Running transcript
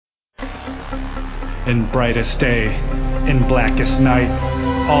In brightest day, in blackest night,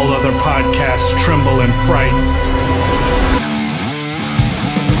 all other podcasts tremble in fright.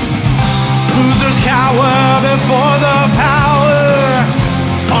 Losers cower before the power.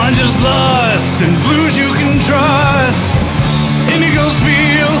 Oranges lust and blues you can trust. Indigos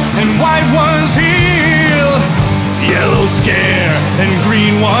feel and white ones heal. Yellows scare and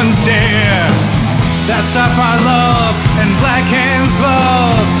green ones dare. That sapphire love and black hands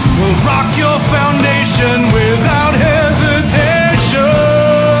glove will rock your foundation without hesitation.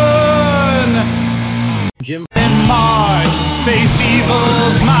 Jim and Mars face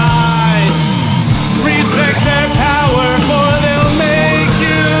evil's might. Respect their power, for they'll make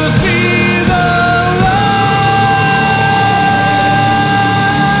you see the light.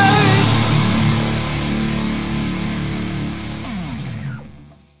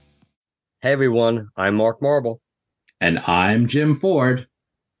 Hey everyone, I'm Mark Marble. And I'm Jim Ford.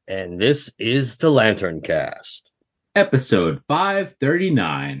 And this is the LanternCast. Episode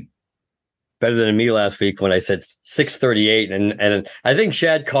 539. Better than me last week when I said 638, and I think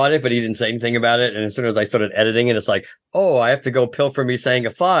Shad caught it, but he didn't say anything about it. And as soon as I started editing it, it's like, oh, I have to go pilfer me saying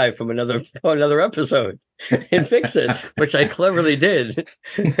a 5 from another episode and fix it, which I cleverly did.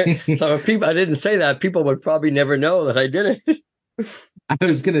 So if I didn't say that, people would probably never know that I did it. I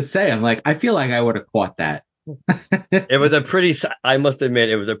was going to say, I feel like I would have caught that. It was I must admit,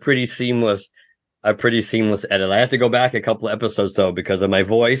 it was a pretty seamless edit. I had to go back a couple of episodes though, because of my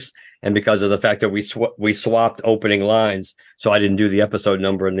voice and because of the fact that we swapped opening lines. So I didn't do the episode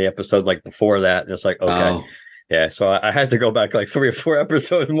number in the episode like before that. And it's like, okay. Oh. Yeah. So I had to go back like 3 or 4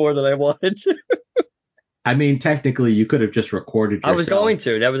 episodes more than I wanted to. I mean, technically you could have just recorded yourself. I was going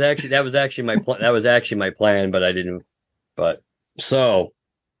to. That was actually my plan, but I didn't. But so,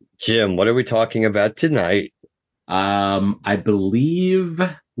 Jim, what are we talking about tonight? I believe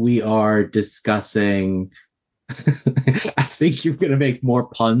we are discussing. I think you're going to make more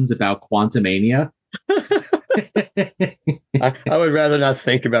puns about Quantumania. I would rather not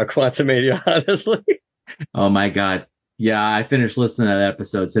think about Quantumania, honestly. Oh my God. Yeah, I finished listening to that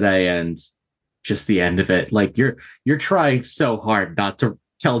episode today and just the end of it. Like you're trying so hard not to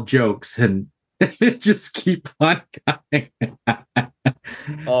tell jokes and just keep on going.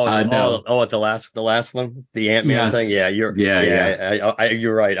 No. Oh, the last one, the Ant-Man thing. Yeah, you're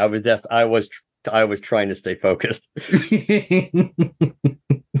right. I was trying to stay focused.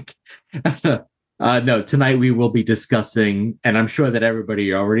 No, tonight we will be discussing, and I'm sure that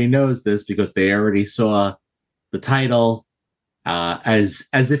everybody already knows this because they already saw the title, as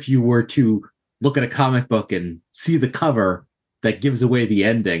if you were to look at a comic book and see the cover that gives away the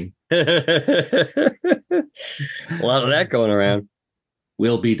ending. A lot of that going around.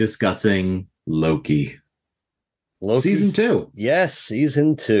 We'll be discussing Loki. Season 2. Yes,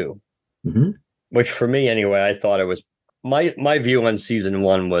 season 2. Mm-hmm. Which for me, anyway, I thought it was my view on season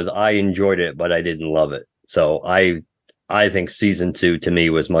 1 was I enjoyed it, but I didn't love it. So I think season 2 to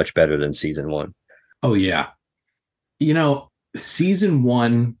me was much better than season 1. Oh yeah, season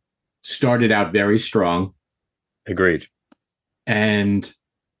 1 started out very strong. Agreed. And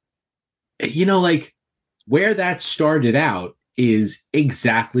where that started out is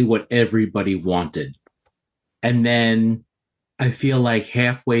exactly what everybody wanted. And then I feel like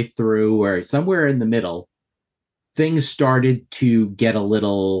halfway through or somewhere in the middle, things started to get a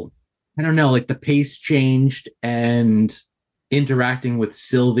little, I don't know, like the pace changed and interacting with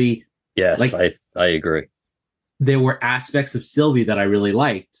Sylvie. Yes, I agree. There were aspects of Sylvie that I really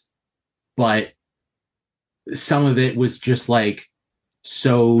liked, but some of it was just like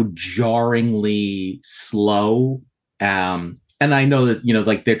so jarringly slow. And I know that,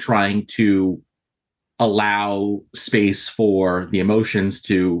 like they're trying to allow space for the emotions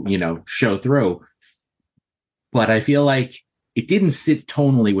to, show through. But I feel like it didn't sit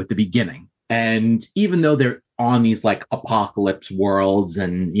tonally with the beginning. And even though they're on these like apocalypse worlds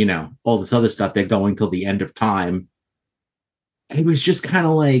and, all this other stuff, they're going till the end of time. It was just kind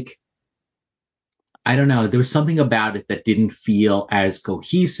of like, I don't know, there was something about it that didn't feel as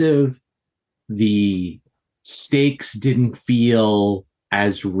cohesive. The stakes didn't feel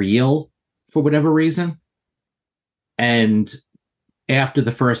as real for whatever reason. And after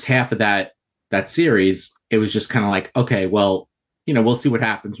the first half of that series, it was just kind of like, okay, well, we'll see what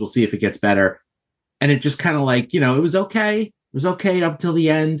happens. We'll see if it gets better. And it just kind of like, it was okay. It was okay up till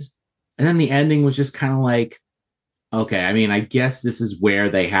the end. And then the ending was just kind of like, okay, I mean, I guess this is where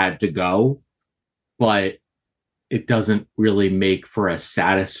they had to go, but it doesn't really make for a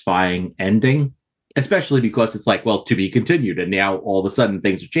satisfying ending, especially because it's like, well, to be continued. And now all of a sudden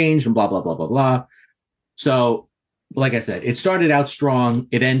things have changed and blah, blah, blah, blah, blah. So like I said, it started out strong.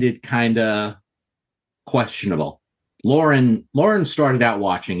 It ended kind of questionable. Lauren started out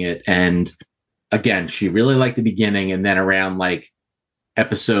watching it, and again, she really liked the beginning, and then around like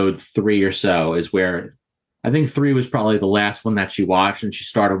episode 3 or so is where I think 3 was probably the last one that she watched, and she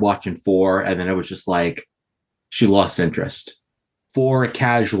started watching 4, and then it was just like she lost interest. For a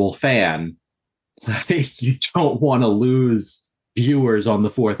casual fan, like, you don't want to lose viewers on the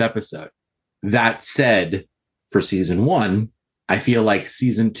 4th episode. That said, for season 1, I feel like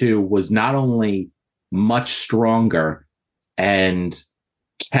season 2 was not only much stronger and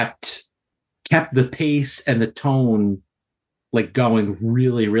kept the pace and the tone like going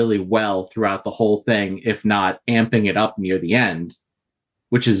really, really well throughout the whole thing, if not amping it up near the end,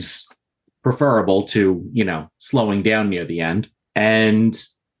 which is preferable to, slowing down near the end. And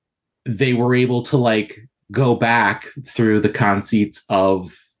they were able to like go back through the conceits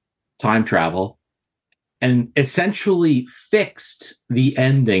of time travel and essentially fixed the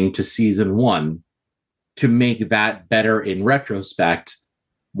ending to season 1 to make that better in retrospect,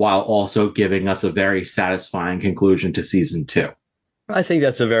 while also giving us a very satisfying conclusion to season 2. I think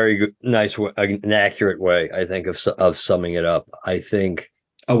that's a very good, nice, an accurate way, I think, of summing it up. I think.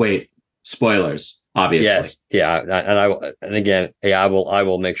 Oh wait, spoilers, obviously. Yes, yeah, and again, yeah, I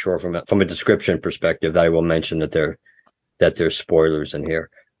will make sure from a description perspective that I will mention that there's spoilers in here.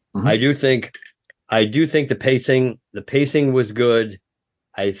 Mm-hmm. I do think the pacing was good.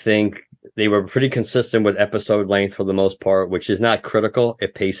 I think they were pretty consistent with episode length for the most part, which is not critical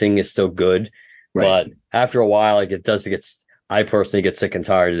if pacing is still good. Right. But after a while, like, I personally get sick and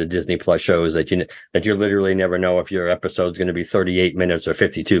tired of the Disney Plus shows that you literally never know if your episode's going to be 38 minutes or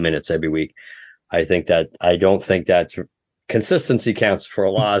 52 minutes every week. I don't think that's consistency counts for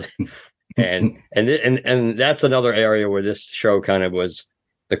a lot. and that's another area where this show kind of was,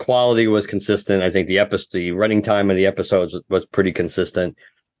 the quality was consistent. I think the running time of the episodes was pretty consistent.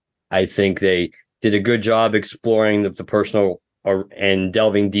 I think they did a good job exploring the personal and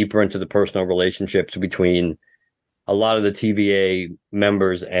delving deeper into the personal relationships between a lot of the TVA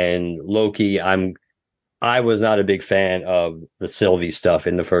members and Loki. I was not a big fan of the Sylvie stuff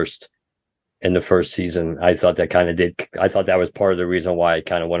in the first season. I thought that was part of the reason why it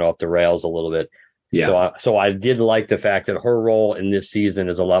kind of went off the rails a little bit. Yeah. So I did like the fact that her role in this season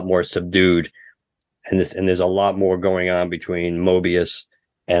is a lot more subdued, and there's a lot more going on between Mobius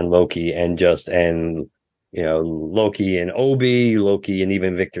and Loki, and Loki and Obi, Loki and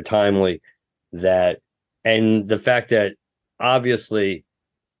even Victor Timely, and the fact that obviously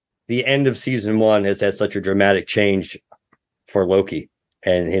the end of season 1 has had such a dramatic change for Loki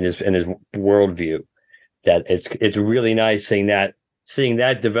and in his worldview, that it's really nice seeing that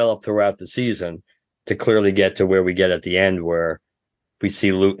develop throughout the season to clearly get to where we get at the end, where we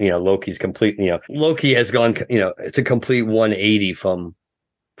see Loki's complete, Loki has gone, it's a complete 180 from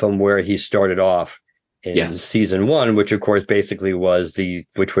where he started off in season 1, which of course basically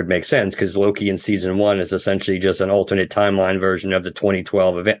which would make sense because Loki in season 1 is essentially just an alternate timeline version of the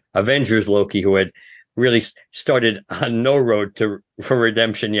 2012 Avengers Loki, who had really started on no road for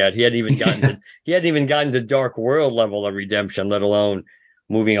redemption yet. He hadn't even gotten to Dark World level of redemption, let alone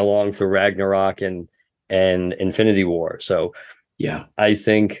moving along through Ragnarok and Infinity War. So yeah, I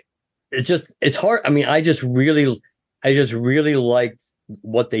think it's hard. I mean, I just really liked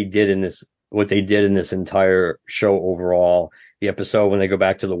what they did in this entire show overall. The episode when they go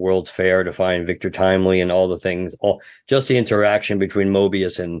back to the World's Fair to find Victor Timely and all the things, just the interaction between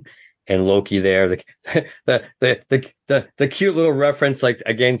Mobius and Loki there, the cute little reference, like,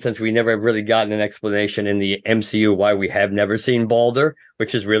 again, since we never have really gotten an explanation in the MCU why we have never seen Balder,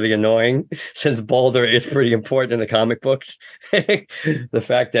 which is really annoying since Balder is pretty important in the comic books. The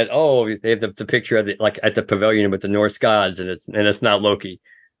fact that they have the picture of at the pavilion with the Norse gods, and it's not Loki.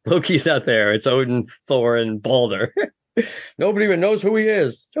 Loki's not there. It's Odin, Thor, and Balder. Nobody even knows who he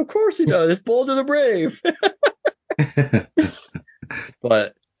is. Of course he does. It's Balder the Brave.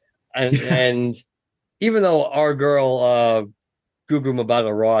 But and even though our girl Gugu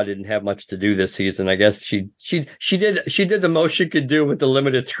Mbatha Raw didn't have much to do this season, I guess she did the most she could do with the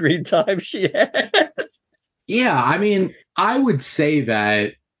limited screen time she had. Yeah, I mean, I would say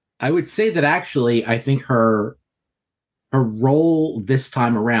that actually I think her role this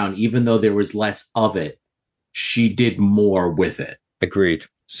time around, even though there was less of it, she did more with it. Agreed.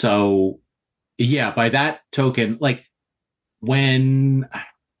 So yeah, by that token, like, when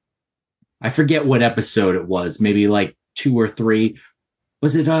I forget what episode it was, maybe like 2 or 3.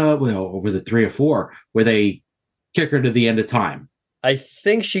 Was it or was it 3 or 4 where they kick her to the end of time? I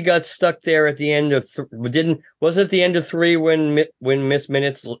think she got stuck there at the end of was it the end of 3 when Miss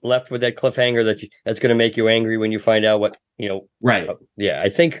Minutes left with that cliffhanger that's going to make you angry when you find out what, Right. Yeah, I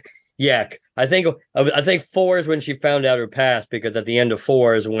think 4 is when she found out her past, because at the end of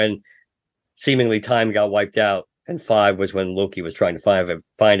 4 is when seemingly time got wiped out, and 5 was when Loki was trying to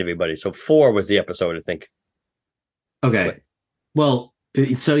find everybody. So 4 was the episode, I think. Okay. Well,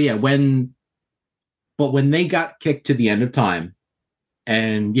 so yeah, when they got kicked to the end of time,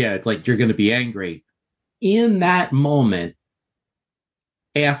 and yeah, it's like you're going to be angry. In that moment,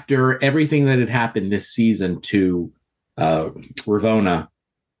 after everything that had happened this season to Ravonna,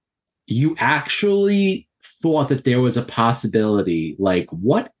 you actually thought that there was a possibility, like,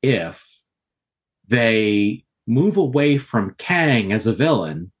 what if they move away from Kang as a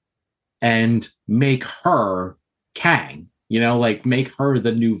villain and make her Kang, like make her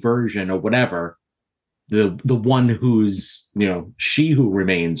the new version or whatever, the one who's, she who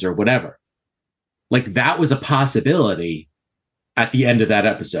remains or whatever. Like, that was a possibility at the end of that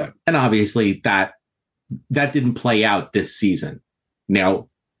episode. And obviously that didn't play out this season. Now,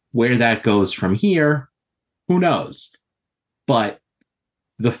 where that goes from here, who knows? But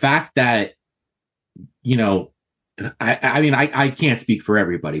the fact that, I mean, I can't speak for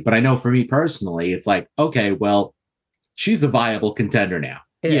everybody, but I know for me personally, it's like, okay, well, she's a viable contender now.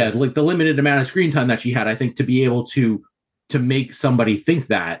 Yeah, like the limited amount of screen time that she had, I think to be able to make somebody think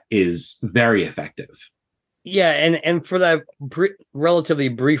that is very effective. Yeah, and for that relatively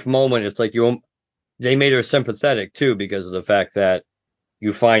brief moment, it's like they made her sympathetic too, because of the fact that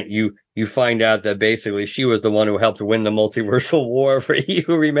you find out that basically she was the one who helped win the multiversal war for He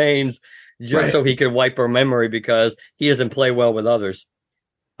Who Remains, just so he could wipe her memory because he doesn't play well with others.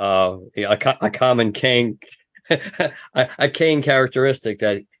 A common Kang, a Kang characteristic,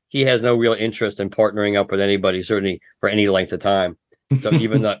 that he has no real interest in partnering up with anybody, certainly for any length of time. So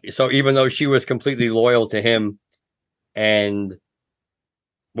even though she was completely loyal to him, and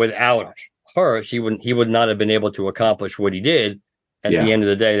without her, he would not have been able to accomplish what he did. At the end of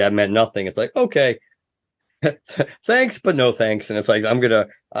the day, that meant nothing. It's like, okay, thanks, but no thanks. And it's like, I'm gonna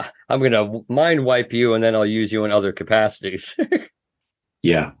mind wipe you, and then I'll use you in other capacities.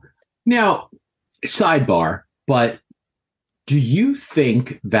 Yeah. Now, sidebar, but do you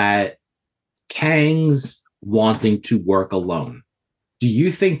think that Kang's wanting to work alone, do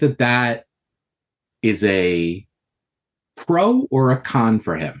you think that is a pro or a con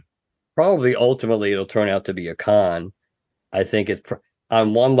for him? Probably ultimately it'll turn out to be a con. I think it's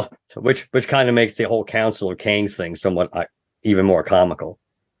on one, which kind of makes the whole Council of Kangs thing somewhat even more comical.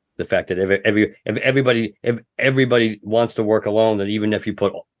 The fact that if everybody wants to work alone, then even if you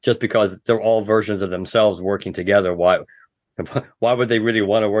put, just because they're all versions of themselves working together, why would they really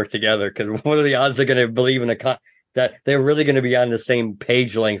want to work together? Because what are the odds they're going to believe in that they're really going to be on the same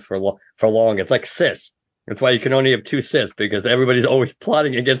page length for long? It's like Sith. That's why you can only have 2 Sith, because everybody's always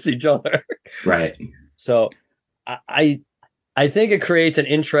plotting against each other. Right. So I think it creates an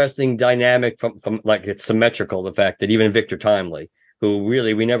interesting dynamic from like, it's symmetrical, the fact that even Victor Timely, who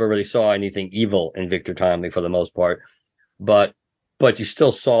really, we never really saw anything evil in Victor Timely for the most part, but you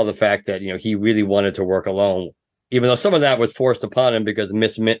still saw the fact that, he really wanted to work alone, even though some of that was forced upon him because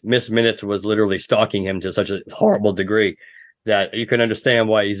Miss Minutes was literally stalking him to such a horrible degree that you can understand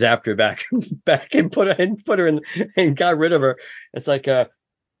why he zapped her back and put her in and got rid of her. It's like,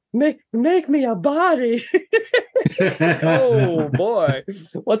 make me a body. Oh boy,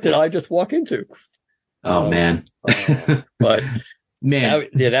 what did I just walk into? Oh man. But man,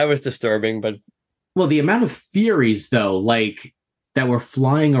 that was disturbing. But well, the amount of theories though, like, that were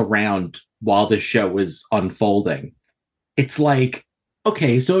flying around while this show was unfolding, it's like,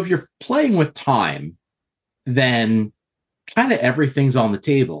 okay, so if you're playing with time, then kind of everything's on the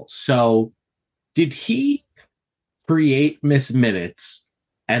table. So did he create Miss Minutes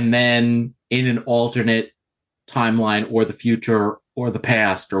and then in an alternate timeline or the future or the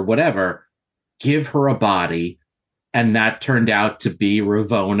past or whatever, give her a body, and that turned out to be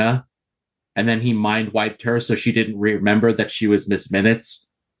Ravonna, and then he mind wiped her so she didn't remember that she was Miss Minutes,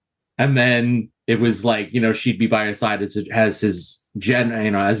 and then it was like, she'd be by his side as his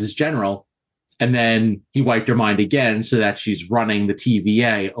general, and then he wiped her mind again so that she's running the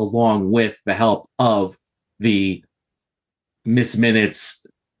TVA along with the help of the Miss Minutes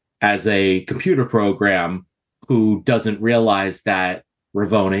as a computer program who doesn't realize that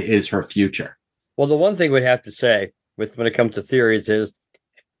Ravonna is her future. Well, the one thing we'd have to say when it comes to theories is,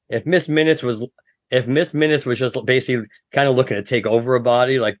 if Miss Minutes was just basically kind of looking to take over a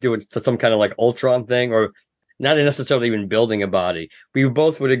body, like doing some kind of like Ultron thing, or not necessarily even building a body. We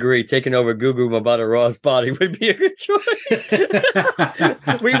both would agree taking over Gugu Mbatha Raw's body would be a good choice.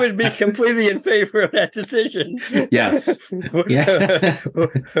 We would be completely in favor of that decision. Yes. Yeah.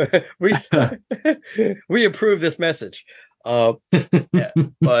 we approve this message. Yeah,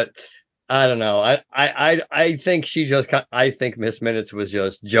 but I don't know. I think I think Miss Minutes was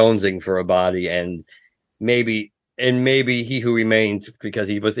just jonesing for a body, and maybe He Who Remains, because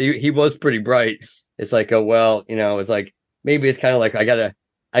he was pretty bright. It's like, oh well, it's like maybe it's kind of like I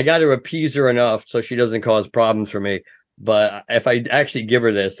gotta appease her enough so she doesn't cause problems for me. But if I actually give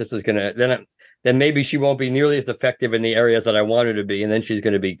her this is gonna then maybe she won't be nearly as effective in the areas that I want her to be, and then she's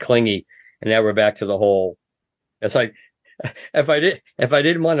gonna be clingy, and now we're back to the whole. It's like if I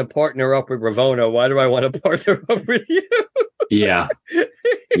didn't want to partner up with Ravonna, why do I want to partner up with you? Yeah.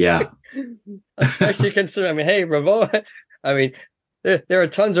 Yeah. Especially considering, hey, Ravonna, there are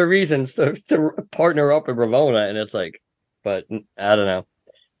tons of reasons to partner up with Ravonna, and it's like, but I don't know.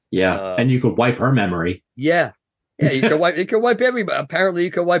 Yeah. And you could wipe her memory. Yeah. Yeah, you could wipe everybody. Apparently,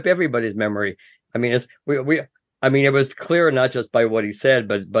 you could wipe everybody's memory. It was clear not just by what he said,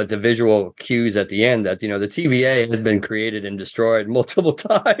 but the visual cues at the end that, the TVA has been created and destroyed multiple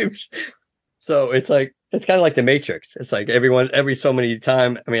times. So it's kind of like the Matrix. It's like every so many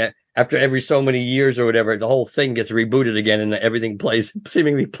time. After every so many years or whatever, the whole thing gets rebooted again, and everything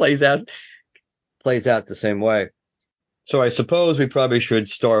seemingly plays out the same way. So I suppose we probably should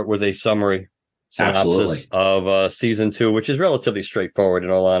start with a summary synopsis of season 2, which is relatively straightforward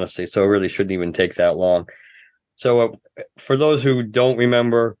in all honesty. So it really shouldn't even take that long. So for those who don't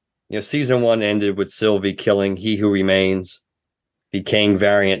remember, season 1 ended with Sylvie killing He Who Remains, the Kang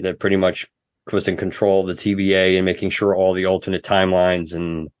variant that pretty much was in control of the TVA and making sure all the alternate timelines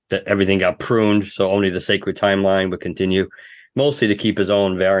and that everything got pruned, so only the sacred timeline would continue, mostly to keep his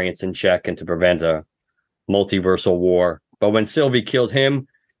own variants in check and to prevent a multiversal war. But when Sylvie killed him,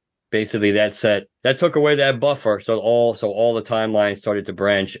 basically that took away that buffer, so all the timelines started to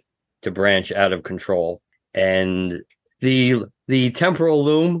branch out of control. And the temporal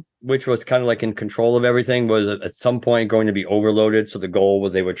loom, which was kind of like in control of everything, was at some point going to be overloaded. So the goal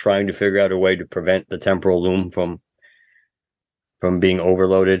was they were trying to figure out a way to prevent the temporal loom from being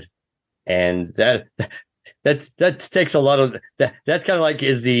overloaded. And that takes a lot of that kind of like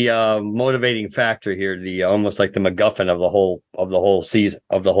is the motivating factor here, the almost like the MacGuffin of the whole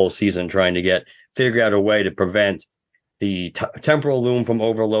season, trying to figure out a way to prevent the temporal loom from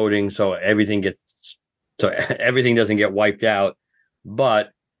overloading, so everything doesn't get wiped out.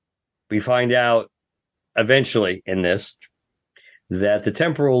 But we find out eventually in this that the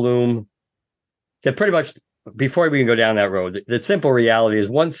temporal loom, that pretty much, before we can go down that road, the simple reality is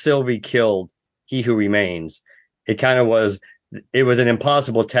once Sylvie killed He Who Remains, it was an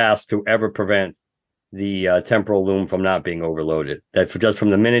impossible task to ever prevent the temporal loom from not being overloaded. That just from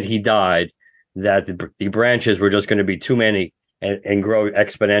the minute he died, that the branches were just going to be too many and grow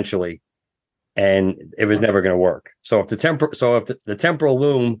exponentially, and it was never going to work. So if the temporal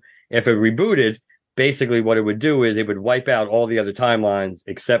loom, if it rebooted, basically what it would do is it would wipe out all the other timelines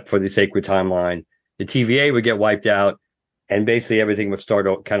except for the sacred timeline. The TVA would get wiped out, and basically everything would start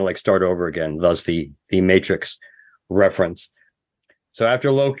over again. Thus the Matrix reference. So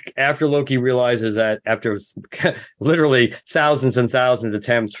after Loki realizes that after literally thousands and thousands of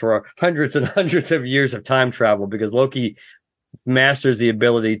attempts for hundreds and hundreds of years of time travel, because Loki masters the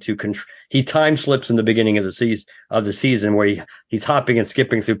ability to he time slips in the beginning of the season where he's hopping and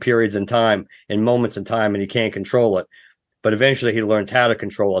skipping through periods in time and moments in time, and he can't control it. But eventually he learns how to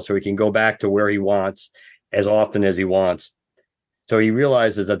control it, so he can go back to where he wants as often as he wants. So he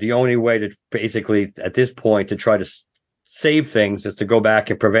realizes that the only way to basically at this point to try to save things is to go back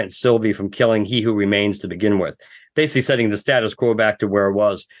and prevent Sylvie from killing He Who Remains to begin with, basically setting the status quo back to where it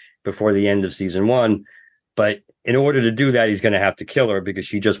was before the end of season 1. But in order to do that, he's going to have to kill her because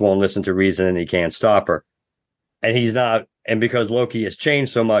she just won't listen to reason and he can't stop her. And because Loki has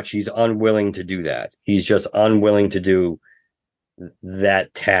changed so much, he's unwilling to do that. He's just unwilling to do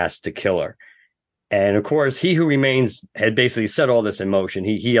that task to kill her. And of course, He Who Remains had basically set all this in motion.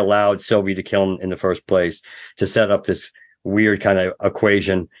 He allowed Sylvie to kill him in the first place to set up this weird kind of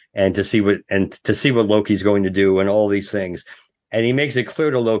equation and to see what Loki's going to do and all these things. And he makes it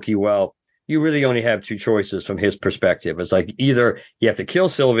clear to Loki, well, you really only have two choices from his perspective. It's like either you have to kill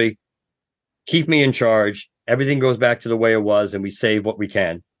Sylvie, keep me in charge, everything goes back to the way it was, and we save what we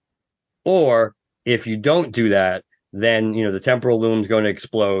can. Or if you don't do that, then, the temporal loom's going to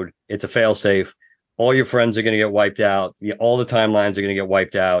explode. It's a failsafe. All your friends are going to get wiped out. All the timelines are going to get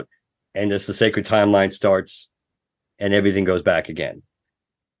wiped out. And the sacred timeline starts and everything goes back again.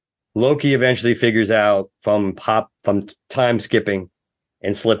 Loki eventually figures out from time skipping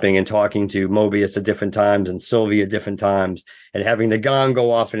and slipping and talking to Mobius at different times and Sylvie at different times and having the gong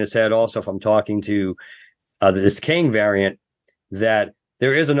go off in his head also from talking to this Kang variant, that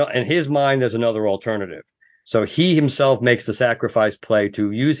there is in his mind, there's another alternative. So he himself makes the sacrifice play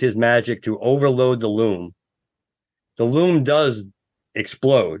to use his magic to overload the loom. The loom does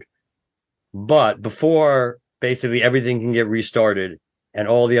explode, but before basically everything can get restarted and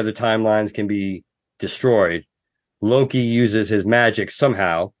all the other timelines can be destroyed, Loki uses his magic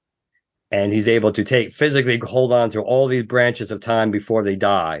somehow, and he's able to physically hold on to all these branches of time before they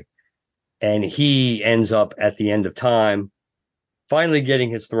die. And he ends up at the end of time, finally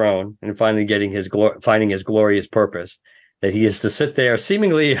getting his throne and finally getting finding his glorious purpose, that he is to sit there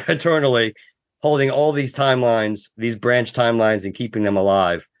seemingly eternally holding all these timelines, these branch timelines, and keeping them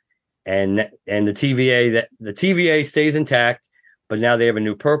alive. And the TVA stays intact, but now they have a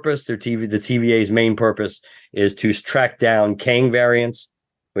new purpose. The TVA's main purpose is to track down Kang variants,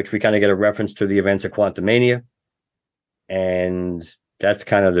 which we kind of get a reference to the events of Quantumania. And that's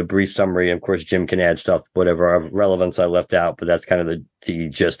kind of the brief summary. Of course, Jim can add stuff, whatever relevance I left out, but that's kind of the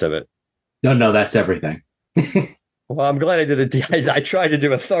gist of it. No, that's everything. Well, I'm glad I did it. I tried to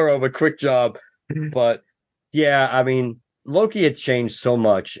do a thorough but quick job, but yeah, I mean, Loki had changed so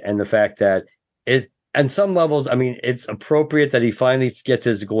much, and the fact that on some levels, I mean, it's appropriate that he finally gets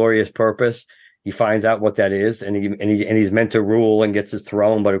his glorious purpose. He finds out what that is, and he's meant to rule and gets his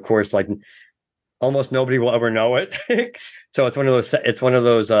throne, but of course, like almost nobody will ever know it. So it's one of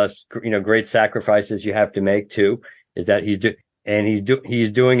those great sacrifices you have to make too. Is that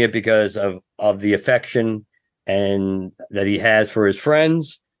he's doing it because of the affection and that he has for his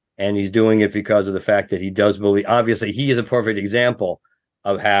friends, and he's doing it because of the fact that he does believe. Obviously, he is a perfect example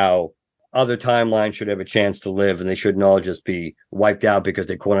of how other timelines should have a chance to live, and they shouldn't all just be wiped out because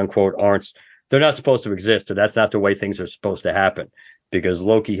they quote unquote they're not supposed to exist, or that's not the way things are supposed to happen. Because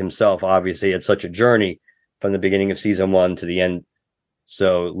Loki himself obviously had such a journey from the beginning of season 1 to the end.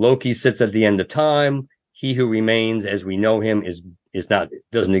 So Loki sits at the end of time. He who remains as we know him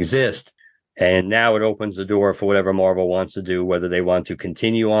doesn't exist. And now it opens the door for whatever Marvel wants to do, whether they want to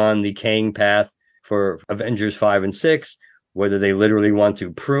continue on the Kang path for Avengers 5 and 6, whether they literally want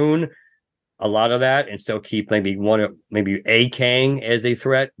to prune a lot of that and still keep maybe a Kang as a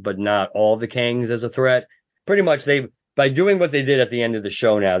threat, but not all the Kangs as a threat. Pretty much by doing what they did at the end of the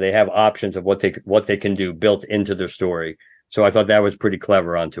show now, they have options of what they can do built into their story. So I thought that was pretty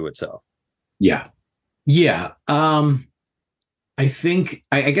clever unto itself. Yeah. Yeah. I think,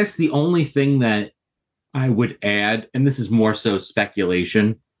 I guess the only thing that I would add, and this is more so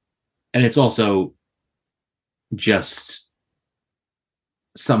speculation, and it's also just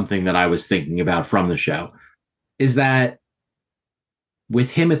something that I was thinking about from the show, is that with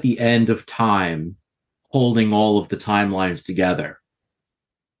him at the end of time, holding all of the timelines together,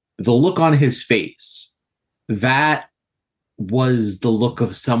 the look on his face, that was the look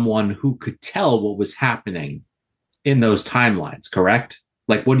of someone who could tell what was happening in those timelines, correct?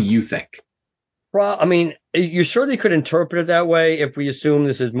 Like, what do you think? Well, I mean, you certainly could interpret it that way if we assume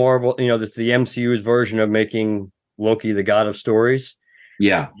this is this is the MCU's version of making Loki the god of stories.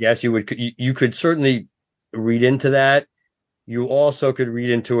 Yeah. Yes, you could certainly read into that. You also could read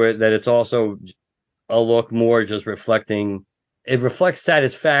into it that it's also a look more just it reflects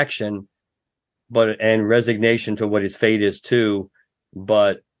satisfaction, and resignation to what his fate is too.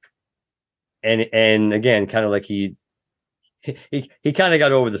 But, and again, kind of like he kind of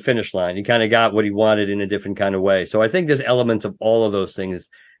got over the finish line. He kind of got what he wanted in a different kind of way. So I think there's elements of all of those things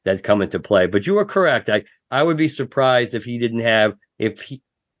that come into play. But you are correct. I would be surprised if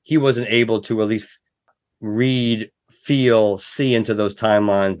he wasn't able to at least read, feel, see into those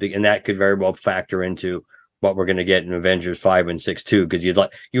timelines, and that could very well factor into what we're going to get in Avengers 5 and 6 too. Because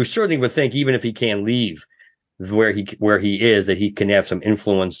you certainly would think, even if he can't leave where he is, that he can have some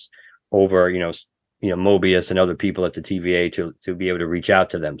influence over Mobius and other people at the TVA to be able to reach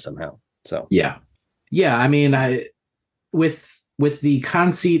out to them somehow. So yeah. I mean, with the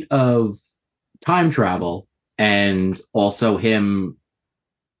conceit of time travel and also him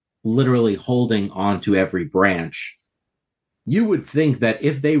literally holding onto every branch, you would think that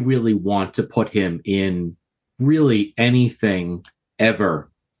if they really want to put him in really anything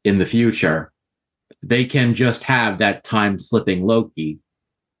ever in the future, they can just have that time slipping Loki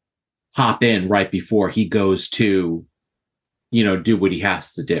hop in right before he goes to, do what he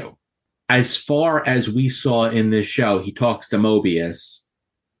has to do. As far as we saw in this show, he talks to Mobius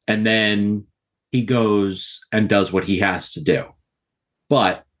and then he goes and does what he has to do.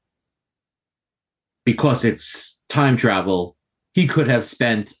 But because it's time travel, he could have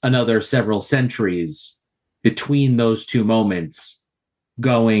spent another several centuries between those two moments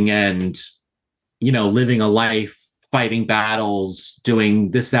going and, living a life, fighting battles,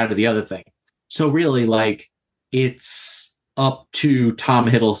 doing this, that, or the other thing. So really, like, it's up to Tom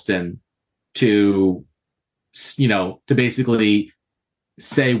Hiddleston to, to basically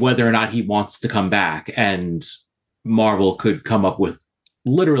say whether or not he wants to come back, and Marvel could come up with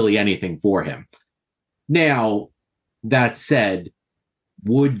literally anything for him. Now, that said,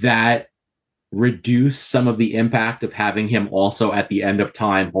 would that reduce some of the impact of having him also at the end of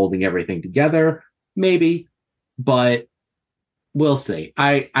time holding everything together? Maybe, but we'll see.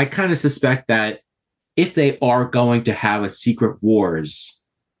 I kind of suspect that if they are going to have a Secret Wars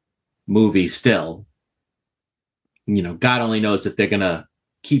movie still, God only knows if they're going to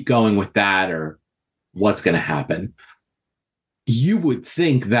keep going with that or what's going to happen. You would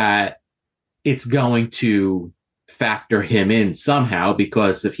think that it's going to factor him in somehow,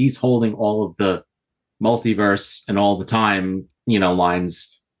 because if he's holding all of the multiverse and all the time,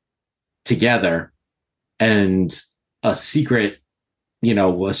 lines together, and a secret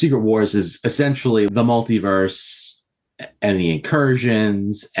Wars is essentially the multiverse and the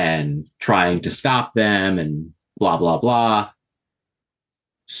incursions and trying to stop them and blah, blah, blah.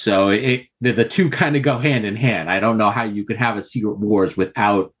 So the two kind of go hand in hand. I don't know how you could have a Secret Wars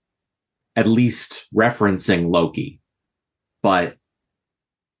without at least referencing Loki. But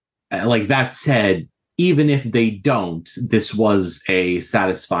like that said, even if they don't, this was a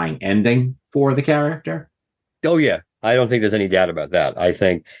satisfying ending for the character. Oh, yeah. I don't think there's any doubt about that. I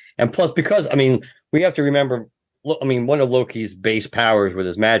think, and plus, because, we have to remember, one of Loki's base powers with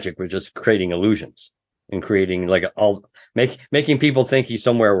his magic was just creating illusions and creating making people think he's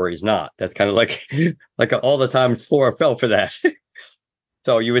somewhere where he's not. That's kind of like all the time Thor fell for that.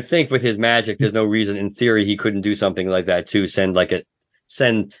 So you would think with his magic, there's no reason in theory he couldn't do something like that too.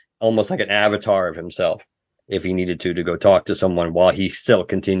 Send almost like an avatar of himself if he needed to go talk to someone while he still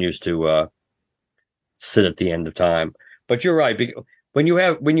continues to sit at the end of time. But you're right. When you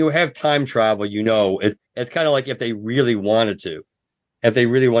have time travel, it's kind of like if they really wanted to. If they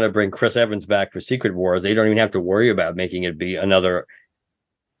really want to bring Chris Evans back for Secret Wars, they don't even have to worry about making it be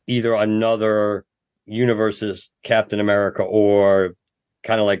either another universe's Captain America, or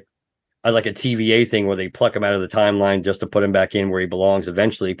kind of like a TVA thing where they pluck him out of the timeline just to put him back in where he belongs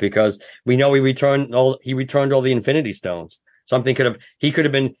eventually, because we know he returned all the Infinity Stones. He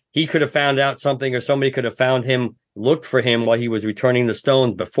could have found out something, or somebody could have found him, looked for him while he was returning the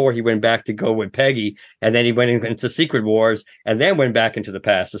stones before he went back to go with Peggy, and then he went into Secret Wars and then went back into the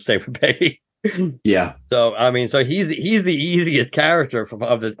past to stay with Peggy. Yeah. So he's the easiest character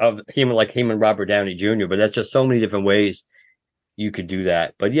of him, like him and Robert Downey Jr. But that's just so many different ways you could do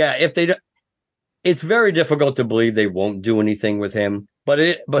that. But yeah, it's very difficult to believe they won't do anything with him. But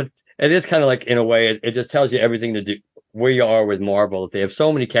it is kind of like, in a way, it just tells you everything to do where you are with Marvel. They have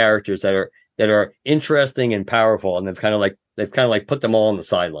so many characters that are interesting and powerful, and they've kind of like put them all on the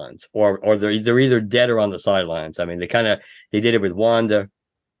sidelines, or they're either dead or on the sidelines. I mean, they did it with Wanda,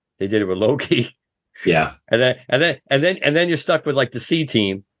 they did it with Loki, yeah, and then you're stuck with like the C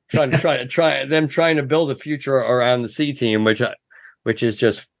team trying to build a future around the C team, which is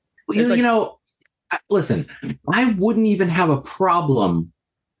just listen, I wouldn't even have a problem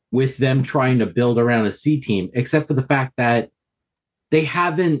with them trying to build around a C team, except for the fact that they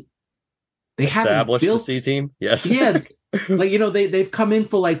haven't established built the C team. Yes. Yeah. Like, they've come in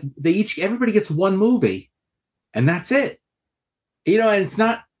for like, everybody gets one movie and that's it. And it's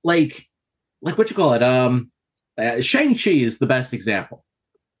not like what you call it. Shang-Chi is the best example,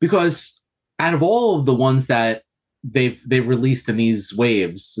 because out of all of the ones that they've released in these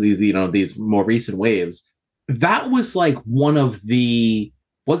waves, these more recent waves, that was like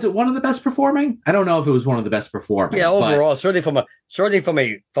was it one of the best performing? I don't know if it was one of the best performing. Yeah, overall, certainly from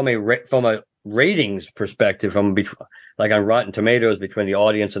a ratings perspective, like on Rotten Tomatoes, between the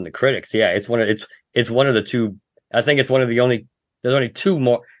audience and the critics. Yeah, it's one of the two. I think it's one of the only. There's only two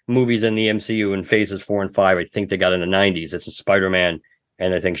more movies in the MCU in phases 4 and 5. I think they got in the 90s. It's Spider-Man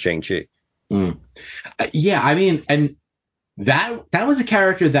and I think Shang-Chi. Yeah, and that was a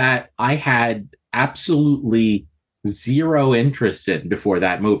character that I had absolutely zero interest in before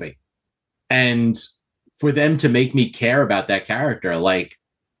that movie. And for them to make me care about that character, like,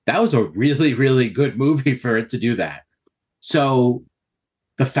 that was a really, really good movie for it to do that. So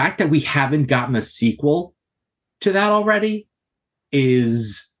the fact that we haven't gotten a sequel to that already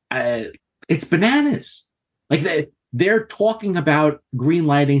is it's bananas. Like, they're talking about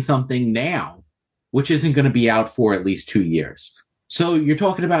greenlighting something now, which isn't going to be out for at least 2 years. So you're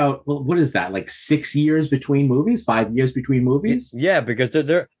talking about, well, what is that? Like 6 years between movies, 5 years between movies? Yeah, because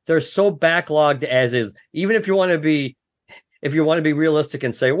they're so backlogged as is. Even if you want to be realistic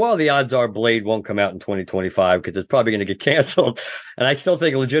and say, well, the odds are Blade won't come out in 2025 because it's probably going to get canceled. And I still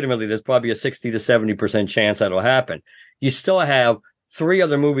think legitimately there's probably a 60 to 70% chance that'll happen. You still have three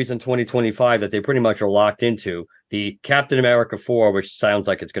other movies in 2025 that they pretty much are locked into. The Captain America 4, which sounds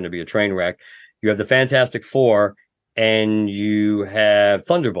like it's going to be a train wreck. You have the Fantastic Four and you have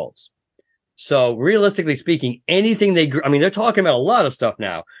Thunderbolts. So realistically speaking, anything I mean, they're talking about a lot of stuff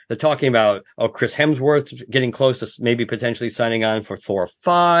now. They're talking about, Chris Hemsworth getting close to maybe potentially signing on for Thor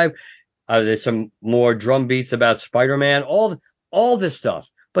 5. There's some more drum beats about Spider-Man, all this stuff.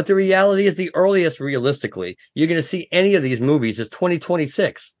 But the reality is the earliest realistically you're going to see any of these movies is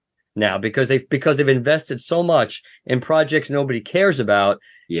 2026 now because they've invested so much in projects nobody cares about.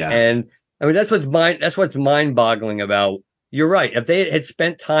 Yeah. And I mean, that's what's mind boggling about. You're right. If they had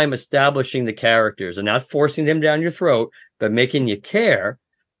spent time establishing the characters and not forcing them down your throat, but making you care,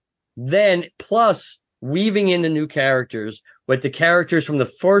 then plus weaving in the new characters with the characters from the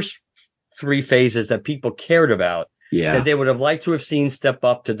first three phases that people cared about, that they would have liked to have seen step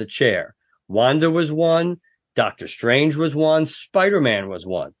up to the chair. Wanda was one, Doctor Strange was one, Spider-Man was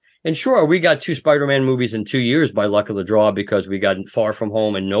one. And sure, we got two Spider-Man movies in 2 years by luck of the draw because we got Far From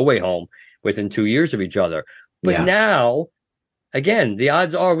Home and No Way Home within 2 years of each other. But now, again, the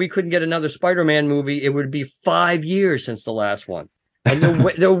odds are we couldn't get another Spider-Man movie. It would be 5 years since the last one. And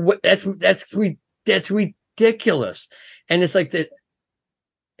that's ridiculous. And it's like that.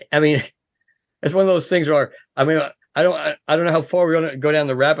 I mean, it's one of those things where, I mean, I don't know how far we're going to go down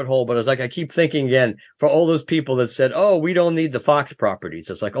the rabbit hole, but it's like, I keep thinking again, for all those people that said, oh, we don't need the Fox properties.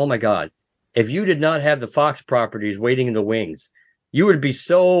 It's like, oh my God, if you did not have the Fox properties waiting in the wings, you would be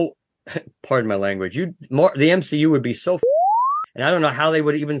so, pardon my language, the MCU would be so, and I don't know how they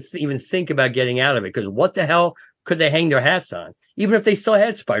would even think about getting out of it, because what the hell could they hang their hats on? Even if they still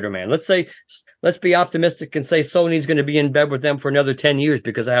had Spider-Man, let's be optimistic and say Sony's going to be in bed with them for another 10 years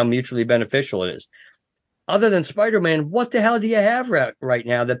because of how mutually beneficial it is. Other than Spider-Man, what the hell do you have right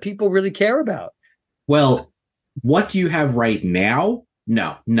now that people really care about? Well, what do you have right now?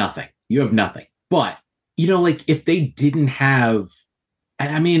 No, nothing. You have nothing. But, like if they didn't have,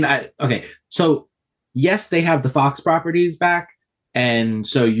 okay, so yes, they have the Fox properties back. And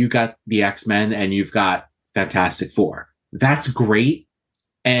so you got the X-Men and you've got Fantastic Four. That's great.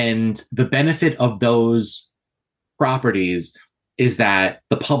 And the benefit of those properties is that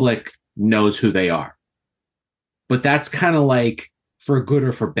the public knows who they are. But that's kind of like for good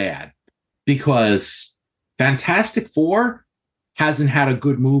or for bad, because Fantastic Four hasn't had a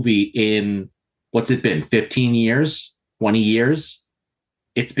good movie in, what's it been, 15 years, 20 years?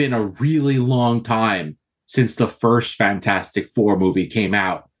 It's been a really long time since the first Fantastic Four movie came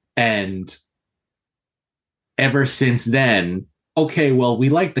out. And ever since then, okay, well, we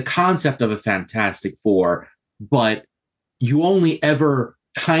like the concept of a Fantastic Four, but you only ever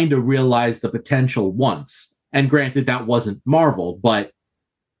kind of realize the potential once. And granted, that wasn't Marvel, but,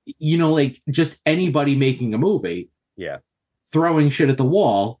 like just anybody making a movie, throwing shit at the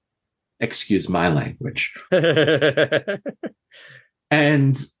wall, excuse my language.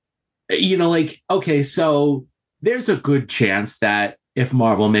 And, like, okay, so there's a good chance that if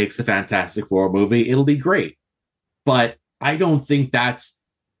Marvel makes a Fantastic Four movie, it'll be great. But I don't think that's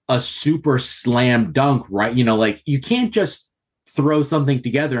a super slam dunk, right? Like you can't just throw something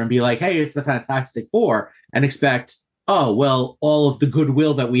together and be like, hey, it's the Fantastic Four and expect, oh, well, all of the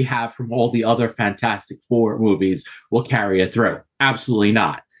goodwill that we have from all the other Fantastic Four movies will carry it through. Absolutely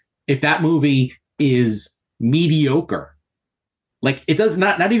not. If that movie is mediocre, like it does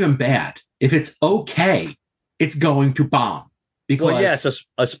not even bad. If it's okay, it's going to bomb. Because, well, yes,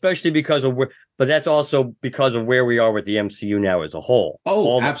 especially because of but that's also because of where we are with the MCU now as a whole.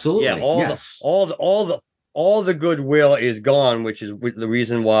 Absolutely. Yes. All the goodwill is gone, which is the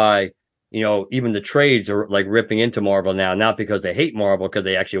reason why, even the trades are like ripping into Marvel now, not because they hate Marvel, because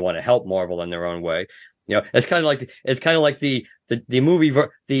they actually want to help Marvel in their own way. It's kind of like the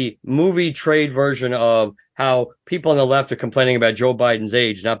movie trade version of how people on the left are complaining about Joe Biden's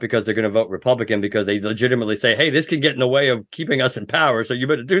age, not because they're going to vote Republican, because they legitimately say, hey, this could get in the way of keeping us in power, so you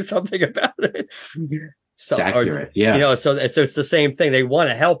better do something about it. So, it's accurate, yeah. So it's the same thing. They want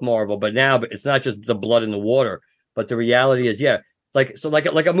to help Marvel, but now it's not just the blood in the water. But the reality is, like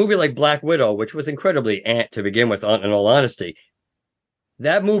a movie like Black Widow, which was incredibly to begin with, in all honesty.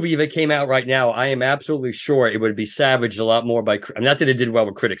 That movie, if it came out right now, I am absolutely sure it would be savaged a lot more not that it did well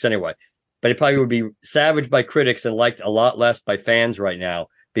with critics anyway, but it probably would be savaged by critics and liked a lot less by fans right now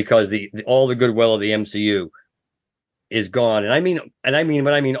because all the goodwill of the MCU is gone. And I mean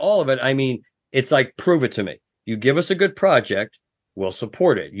when I mean all of it, I mean, it's like, prove it to me. You give us a good project, we'll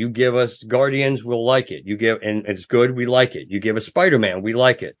support it. You give us Guardians, we'll like it. And it's good, we like it. You give us Spider-Man, we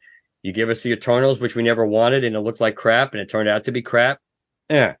like it. You give us the Eternals, which we never wanted, and it looked like crap, and it turned out to be crap.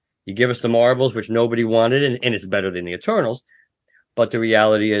 You give us the Marvels, which nobody wanted, and it's better than the Eternals. But the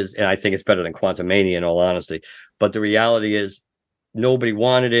reality is, and I think it's better than Quantumania in all honesty, but the reality is nobody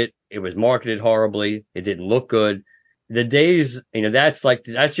wanted it. It was marketed horribly. It didn't look good. The days,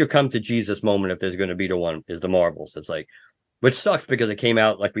 that's your come to Jesus moment if there's going to be the one, is the Marvels. It's like, which sucks because it came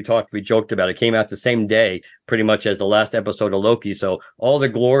out, like we joked about, it came out the same day pretty much as the last episode of Loki. So all the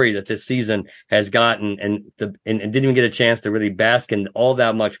glory that this season has gotten and didn't even get a chance to really bask in all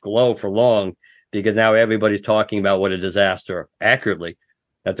that much glow for long, because now everybody's talking about what a disaster, accurately,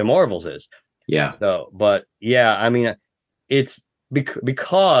 that the Marvels is. Yeah. So, but yeah, I mean, it's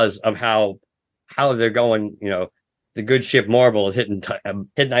because of how they're going, the good ship Marvel is hitting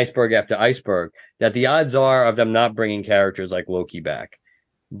iceberg after iceberg, that the odds are of them not bringing characters like Loki back.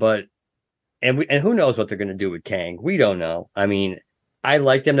 But, and who knows what they're going to do with Kang? We don't know. I mean, I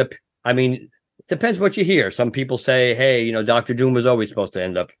like them it depends what you hear. Some people say, hey, Doctor Doom was always supposed to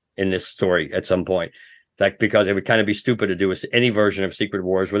end up in this story at some point. Like, because it would kind of be stupid to do any version of Secret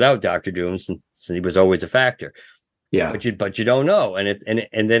Wars without Doctor Doom, since he was always a factor. Yeah. But you don't know. And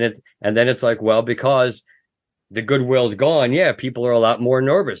then it's like, well, because the goodwill's gone, yeah, people are a lot more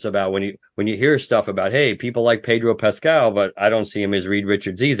nervous about when you hear stuff about, hey, people like Pedro Pascal, but I don't see him as Reed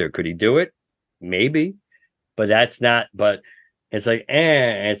Richards either. Could he do it? Maybe. But it's like,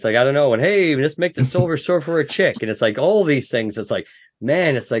 I don't know. And hey, let's make the Silver Surfer a chick. And it's like all these things. It's like,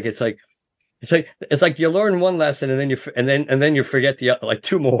 man, it's like you learn one lesson and then you forget the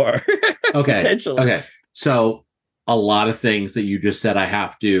two more. Okay. Potentially. Okay. So a lot of things that you just said, I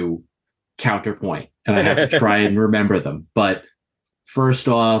have to counterpoint and I have to try and remember them. But first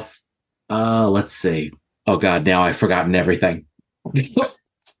off, let's see. Oh God, now I've forgotten everything.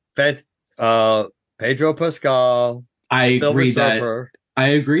 Pedro Pascal. I agree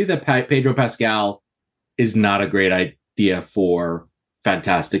that Pedro Pascal is not a great idea for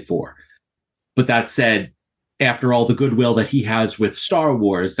Fantastic Four. But that said, after all the goodwill that he has with Star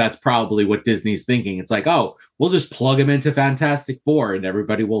Wars, that's probably what Disney's thinking. It's like, oh, we'll just plug him into Fantastic Four and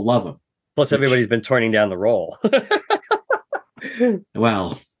everybody will love him. Plus, everybody's been turning down the role.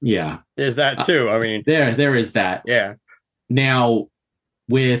 Well, yeah. There's that too. I mean, there is that. Yeah. Now,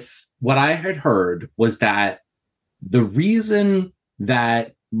 with what I had heard was that the reason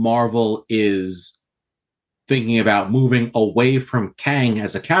that Marvel is thinking about moving away from Kang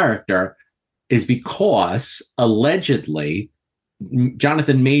as a character is because allegedly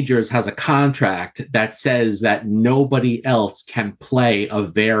Jonathan Majors has a contract that says that nobody else can play a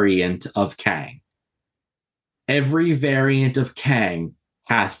variant of Kang. Every variant of Kang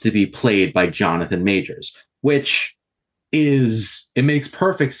has to be played by Jonathan Majors, which it makes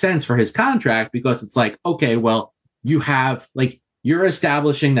perfect sense for his contract, because it's like, okay, well, you're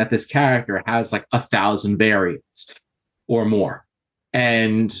establishing that this character has 1,000 variants or more.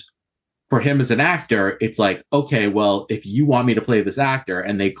 And for him as an actor, it's like, okay, well, if you want me to play this actor,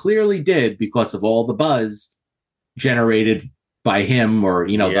 and they clearly did because of all the buzz generated by him, or,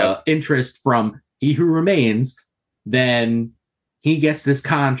 the interest from He Who Remains, then he gets this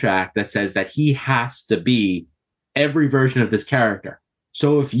contract that says that he has to be every version of this character.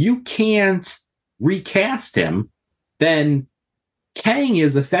 So if you can't recast him, then Kang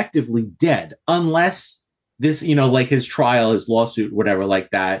is effectively dead, unless this, his trial, his lawsuit, whatever like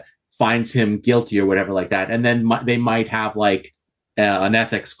that, finds him guilty or whatever like that. And then they might have an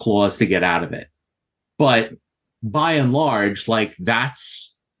ethics clause to get out of it. But by and large,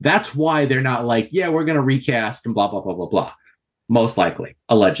 that's why they're not yeah, we're going to recast and blah, blah, blah, blah, blah. Most likely,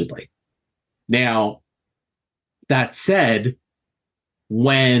 allegedly. Now, that said,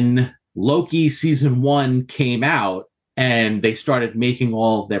 when Loki season 1 came out and they started making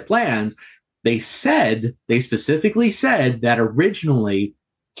all of their plans, they specifically said that originally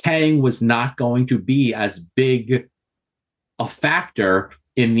Kang was not going to be as big a factor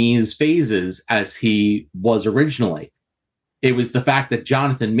in these phases as he was originally. It was the fact that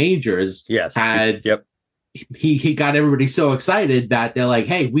Jonathan Majors had he got everybody so excited that they're like,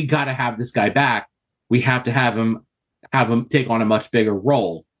 hey, we got to have this guy back. We have to have him take on a much bigger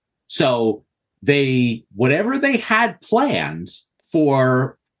role. So whatever they had planned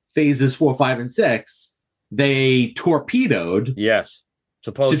for phases 4, 5, and 6, they torpedoed. Yes.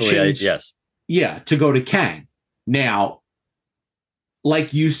 Supposedly, yes. Yeah, to go to Kang. Now,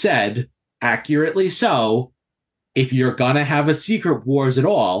 like you said, accurately so, if you're going to have a Secret Wars at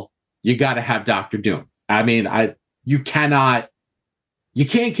all, you got to have Doctor Doom. I mean, you can't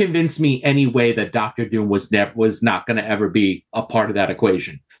convince me any way that Doctor Doom was not going to ever be a part of that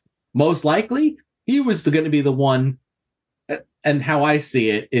equation. Most likely, he was going to be the one. And how I see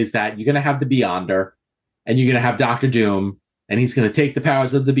it is that you're going to have the Beyonder, and you're going to have Doctor Doom, and he's going to take the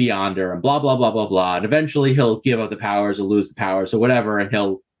powers of the Beyonder, and blah blah blah blah blah. And eventually, he'll give up the powers or lose the powers or whatever, and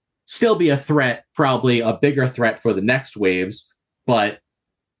he'll still be a threat, probably a bigger threat for the next waves. But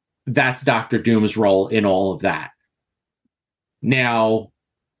that's Doctor Doom's role in all of that. Now,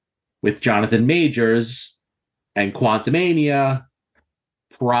 with Jonathan Majors and Quantumania,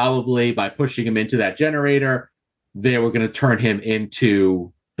 probably by pushing him into that generator, they were going to turn him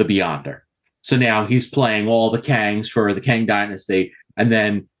into the Beyonder. So now he's playing all the Kangs for the Kang Dynasty, and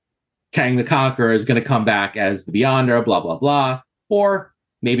then Kang the Conqueror is going to come back as the Beyonder, blah, blah, blah. Or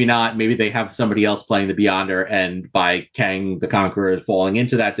maybe not. Maybe they have somebody else playing the Beyonder, and by Kang the Conqueror falling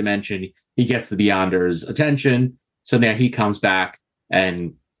into that dimension, he gets the Beyonder's attention. So now he comes back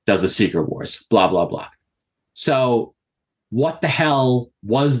and does the Secret Wars, blah, blah, blah. So what the hell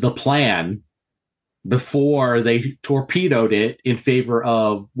was the plan before they torpedoed it in favor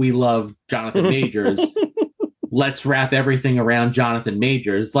of we love Jonathan Majors? Let's wrap everything around Jonathan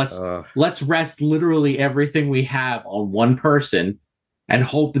Majors. Let's rest literally everything we have on one person and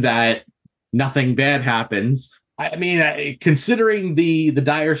hope that nothing bad happens. I mean, considering the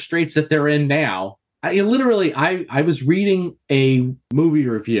dire straits that they're in now, I was reading a movie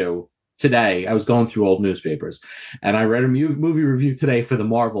review today. I was going through old newspapers, and I read a movie review today for the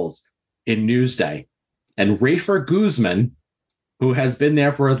Marvels in Newsday. And Rafer Guzman, who has been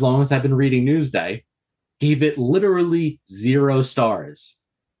there for as long as I've been reading Newsday, gave it literally 0 stars.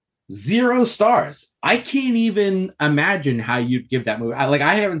 0 stars. I can't even imagine how you'd give that movie.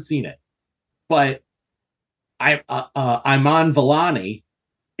 I haven't seen it, but Iman Vellani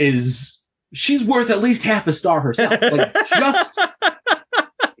she's worth at least half a star herself. Just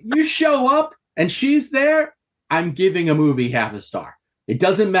you show up and she's there, I'm giving a movie half a star. It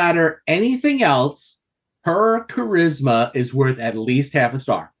doesn't matter anything else. Her charisma is worth at least half a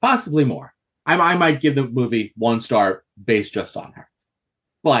star, possibly more. I might give the movie 1 star based just on her.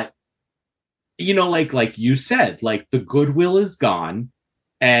 But, like you said, the goodwill is gone,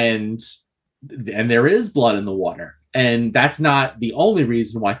 and there is blood in the water. And that's not the only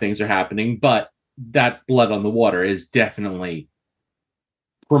reason why things are happening, but that blood on the water is definitely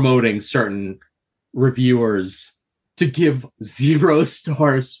promoting certain reviewers to give 0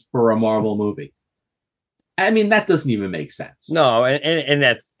 stars for a Marvel movie. I mean, that doesn't even make sense. No,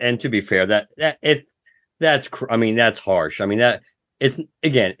 and to be fair, that's harsh. I mean,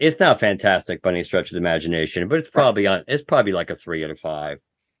 it's not fantastic by any stretch of the imagination, but it's probably like a 3 out of 5.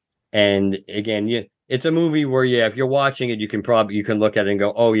 And again, it's a movie where, if you're watching it, you can look at it and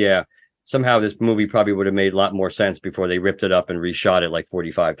go, oh yeah, somehow this movie probably would have made a lot more sense before they ripped it up and reshot it like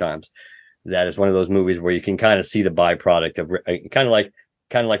 45 times. That is one of those movies where you can kind of see the byproduct of kind of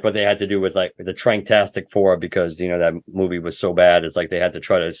like what they had to do with like the Tranktastic Four, because that movie was so bad. It's like they had to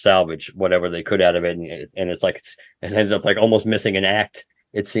try to salvage whatever they could out of it, and it's like it ended up like almost missing an act.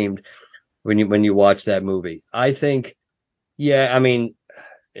 It seemed when you watch that movie. I think, I mean,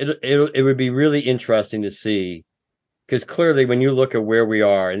 it would be really interesting to see, because clearly when you look at where we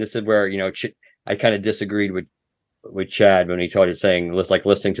are, and this is where I kind of disagreed with Chad when he started saying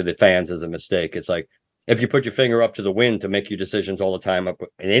listening to the fans is a mistake. It's like, if you put your finger up to the wind to make your decisions all the time up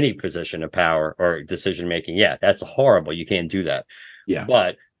in any position of power or decision making, that's horrible. You can't do that. Yeah.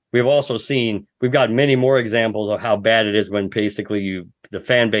 But we've got many more examples of how bad it is when basically the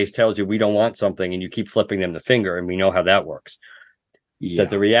fan base tells you we don't want something and you keep flipping them the finger, and we know how that works. Yeah.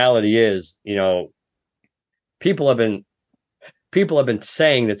 That the reality is, people have been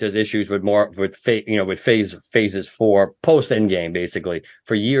saying that there's issues with phases 4 post Endgame basically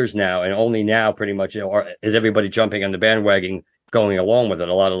for years now, and only now pretty much is everybody jumping on the bandwagon going along with it.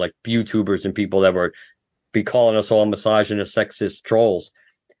 A lot of like YouTubers and people that were be calling us all misogynist, sexist trolls.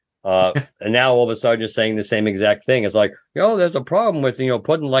 And now all of a sudden you're saying the same exact thing. It's like, there's a problem with,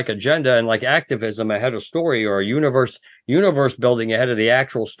 putting like agenda and like activism ahead of story, or universe building ahead of the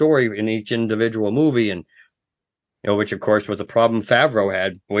actual story in each individual movie. And, which of course was a problem Favreau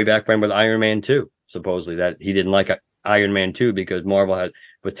had way back when with Iron Man 2, supposedly, that he didn't like Iron Man 2 because Marvel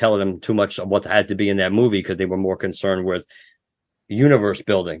was telling him too much of what had to be in that movie, because they were more concerned with universe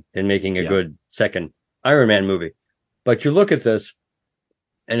building than making a good second Iron Man movie. But you look at this,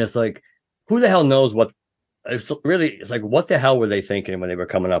 and it's like, who the hell knows what? It's like, what the hell were they thinking when they were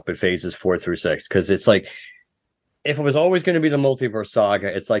coming up with phases 4 through 6? Because it's like, if it was always going to be the multiverse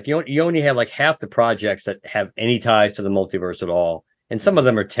saga, it's like you only have like half the projects that have any ties to the multiverse at all, and some of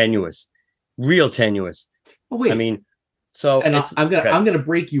them are tenuous, real tenuous. Oh, wait. I mean, so And it's I'm okay. gonna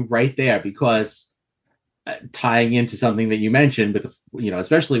break you right there because tying into something that you mentioned with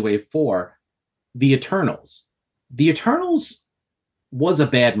especially Wave 4, the Eternals. The Eternals was a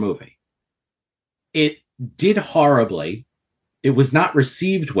bad movie. It did horribly. It was not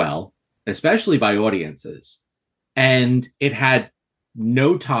received well, especially by audiences, and it had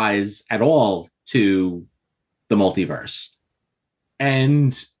no ties at all to the multiverse.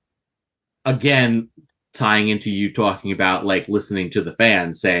 And again, tying into you talking about like listening to the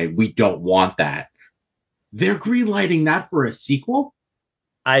fans saying we don't want that. They're greenlighting that for a sequel?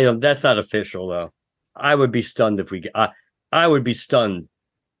 That's not official though. I would be stunned if we get. I would be stunned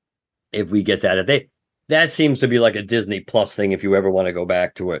if we get that. If they that seems to be like a Disney Plus thing. If you ever want to go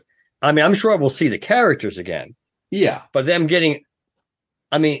back to it, I mean, I'm sure we'll see the characters again, Yeah. but them getting.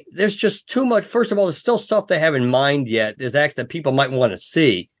 I mean, there's just too much. First of all, there's still stuff they have in mind yet. There's acts that people might want to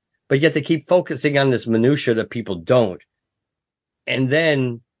see, but yet they keep focusing on this minutia that people don't. And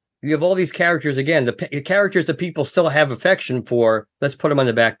then you have all these characters again, the characters that people still have affection for. Let's put them on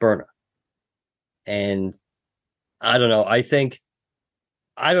the back burner. And I don't know.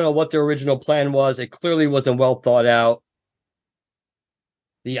 I don't know what their original plan was. It clearly wasn't well thought out.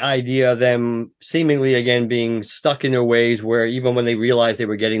 The idea of them seemingly again being stuck in their ways where even when they realized they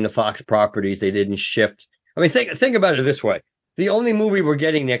were getting the Fox properties, they didn't shift. I mean, think about it this way. The only movie we're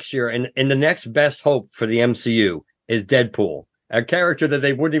getting next year and the next best hope for the MCU is Deadpool, a character that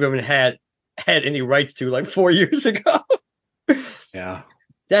they wouldn't even had any rights to like 4 years ago. Yeah.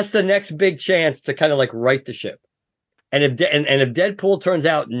 That's the next big chance to kind of like right the ship. And if Deadpool turns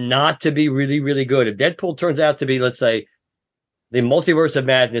out not to be really, really good, if Deadpool turns out to be, let's say, the Multiverse of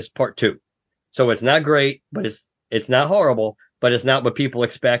Madness Part 2. So it's not great, but it's not horrible, but it's not what people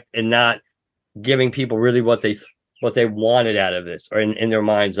expect and not giving people really what they wanted out of this or in their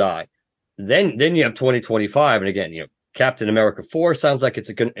mind's eye. Then you have 2025, and again, Captain America 4 sounds like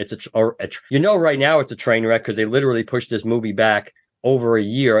right now it's a train wreck because they literally pushed this movie back over a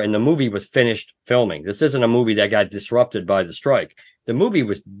year, and the movie was finished filming. This isn't a movie that got disrupted by the strike. The movie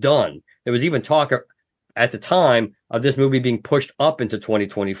was done. There was even talk at the time of this movie being pushed up into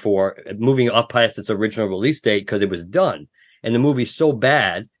 2024, moving up past its original release date because it was done. And the movie's so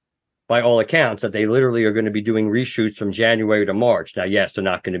bad, by all accounts, that they literally are going to be doing reshoots from January to March. Now, yes, they're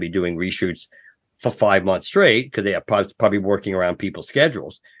not going to be doing reshoots for 5 months straight because they are probably working around people's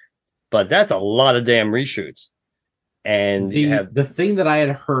schedules. But that's a lot of damn reshoots. And you have The thing that I had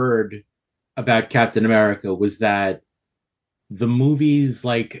heard about Captain America was that the movie's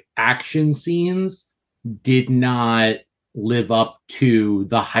like action scenes did not live up to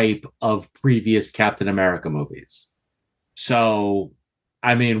the hype of previous Captain America movies. So,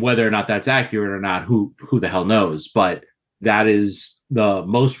 I mean, whether or not that's accurate or not, who the hell knows? But that is the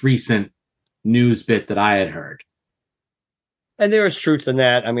most recent news bit that I had heard. and there is truth in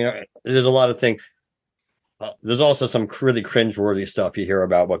that. I mean, there's a lot of things. There's also some really cringeworthy stuff you hear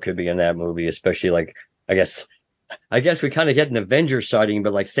about what could be in that movie, especially like I guess we kind of get an Avengers sighting,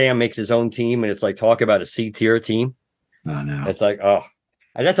 but like Sam makes his own team, and it's like talk about a C tier team. Oh no. It's like, oh,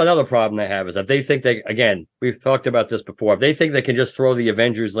 and that's another problem they have is that they think again, we've talked about this before. If they think they can just throw the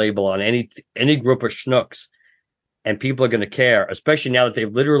Avengers label on any group of schnooks and people are going to care, especially now that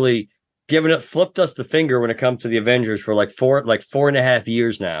they've literally flipped us the finger when it comes to the Avengers for like 4.5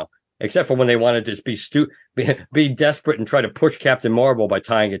 years now, except for when they wanted to just be desperate and try to push Captain Marvel by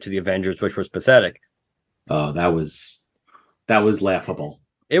tying it to the Avengers, which was pathetic. Oh, that was laughable.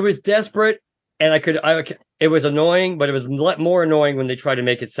 It was desperate, and it was annoying, but it was more annoying when they tried to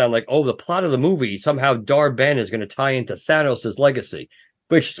make it sound like, oh, the plot of the movie somehow Dar-Ben is going to tie into Thanos' legacy,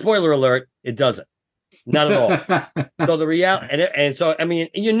 which, spoiler alert, it doesn't. Not at all. So the reality, and so I mean,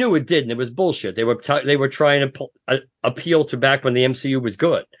 you knew it didn't. It was bullshit. They were trying to appeal to back when the MCU was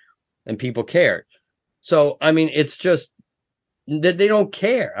good and people cared. So I mean, it's just that they don't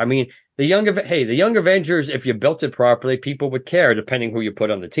care. I mean, the Young Avengers, if you built it properly, people would care, depending who you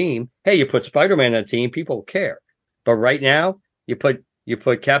put on the team. Hey, you put Spider-Man on the team, people will care. But right now, you put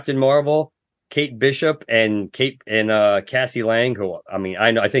Captain Marvel, Kate Bishop, and Cassie Lang, who I mean,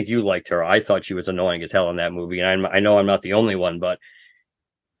 I think you liked her. I thought she was annoying as hell in that movie, and I know I'm not the only one, but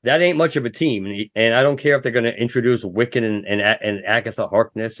that ain't much of a team. And I don't care if they're going to introduce Wiccan and Agatha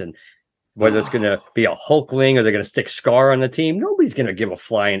Harkness and whether it's going to be a Hulkling or they're going to stick Scar on the team. Nobody's going to give a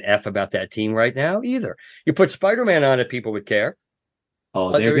flying F about that team right now either. You put Spider-Man on it, people would care.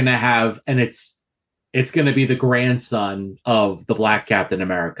 Oh, But they're gonna have, and it's gonna be the grandson of the Black Captain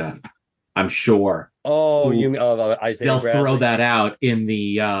America, I'm sure. oh, you Who mean Isaiah they'll throw Bradley? that out in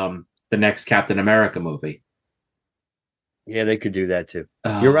the next Captain America movie. Yeah, they could do that too.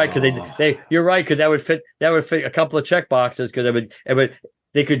 You're right, because Oh, you're right, because that would fit a couple of check boxes, because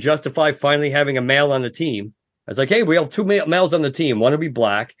they could justify finally having a male on the team. It's like, hey, we have two males on the team. One will be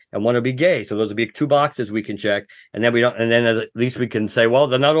black and one will be gay. So those will be two boxes we can check, and then we don't, and then at least we can say, well,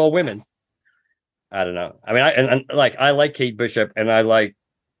 they're not all women. I don't know. I mean, I like Kate Bishop and I like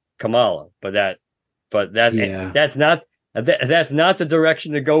Kamala, yeah. that's not the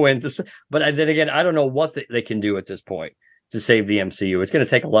direction to go in. But then again, I don't know what they can do at this point to save the MCU. It's going to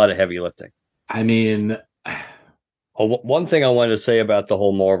take a lot of heavy lifting. I mean, Oh, one thing I wanted to say about the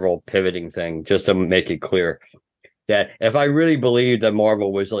whole Marvel pivoting thing, just to make it clear, that if I really believed that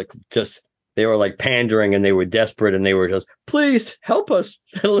Marvel was like just they were like pandering and they were desperate and they were just please help us,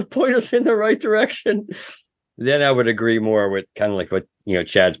 point us in the right direction, then I would agree more with kind of like what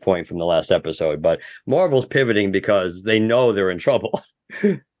Chad's point from the last episode. But Marvel's pivoting because they know they're in trouble.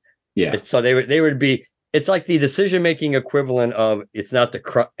 yeah. So they would be. It's like the decision making equivalent of it's not the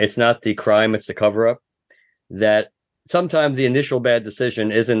crime, it's the cover up. That sometimes the initial bad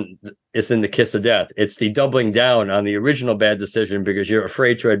decision isn't the kiss of death. It's the doubling down on the original bad decision because you're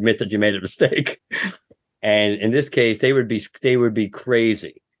afraid to admit that you made a mistake. And in this case, they would be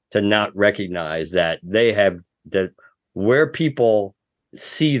crazy to not recognize that they have that where people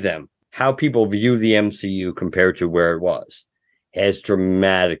see them, how people view the MCU compared to where it was, has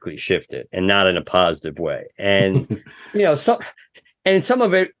dramatically shifted, and not in a positive way. And some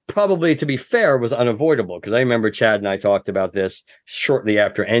of it probably, to be fair, was unavoidable, because I remember Chad and I talked about this shortly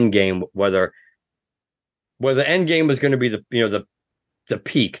after Endgame, whether Endgame was going to be the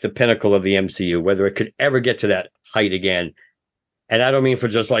peak, the pinnacle of the MCU, whether it could ever get to that height again. And I don't mean for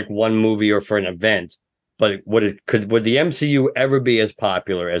just like one movie or for an event, but would the MCU ever be as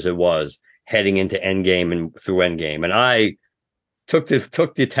popular as it was heading into Endgame and through Endgame? And I took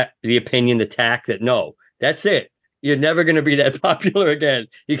the opinion, the tack that no, that's it. You're never going to be that popular again.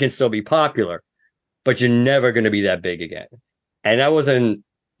 You can still be popular, but you're never going to be that big again. And that wasn't.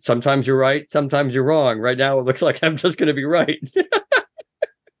 Sometimes you're right, sometimes you're wrong. Right now, it looks like I'm just going to be right.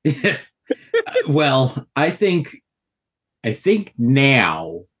 Well, I think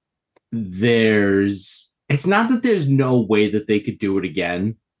now it's not that there's no way that they could do it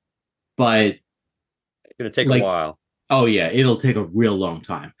again, but It's going to take a like, while. oh yeah, it'll take a real long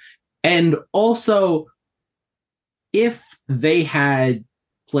time. And also, if they had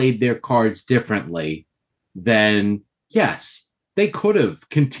played their cards differently, then yes, they could have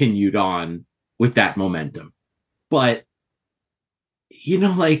continued on with that momentum. But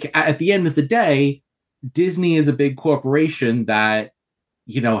like at the end of the day, Disney is a big corporation that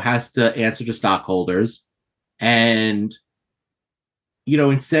has to answer to stockholders. And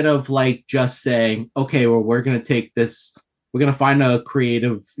instead of like just saying, okay, well, we're going to take this, we're going to find a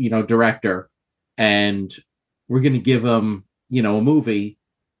creative director, and we're going to give them a movie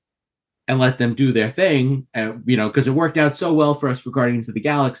and let them do their thing, because it worked out so well for us for Guardians of the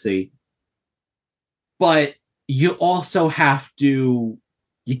Galaxy. But you also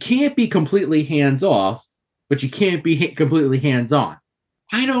you can't be completely hands off, but you can't be completely hands on.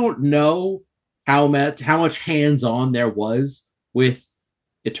 I don't know how much hands on there was with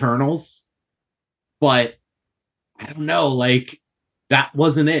Eternals, but I don't know, like that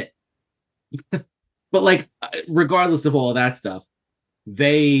wasn't it. But like, regardless of all of that stuff,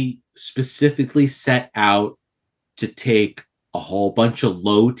 they specifically set out to take a whole bunch of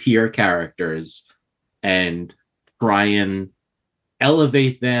low tier characters and try and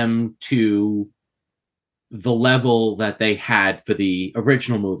elevate them to the level that they had for the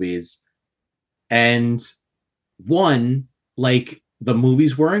original movies. And one, like the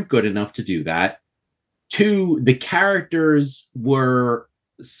movies weren't good enough to do that. Two, the characters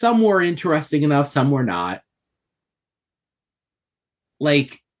some were interesting enough, some were not.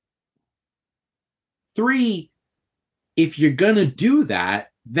 Like, three, if you're gonna do that,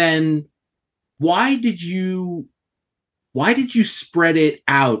 then why did you spread it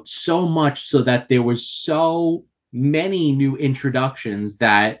out so much so that there was so many new introductions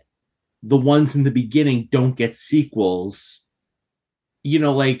that the ones in the beginning don't get sequels,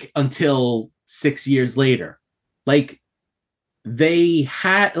 like until 6 years later? Like, they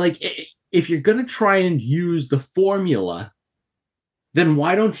had, like, if you're going to try and use the formula, then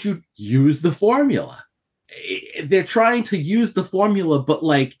why don't you use the formula? They're trying to use the formula, but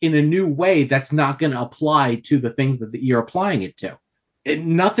like in a new way that's not going to apply to the things that you're applying it to.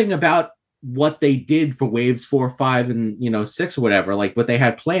 Nothing about what they did for waves 4, 5, and 6 or whatever, like what they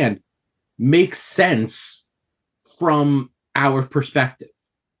had planned, makes sense from our perspective.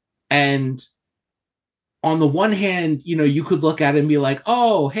 And on the one hand, you could look at it and be like,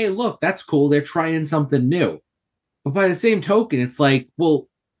 oh, hey, look, that's cool. They're trying something new. But by the same token, it's like, well,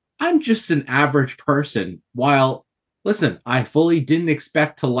 I'm just an average person. While, listen, I fully didn't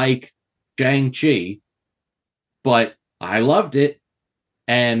expect to like Shang-Chi, but I loved it.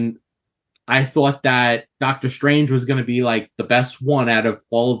 And I thought that Doctor Strange was going to be like the best one out of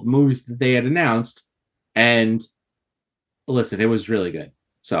all of the movies that they had announced. And listen, it was really good.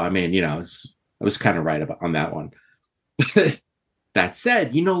 So, I mean, I was kind of right about on that one. That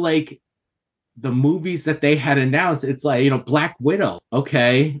said, like the movies that they had announced, it's like, Black Widow.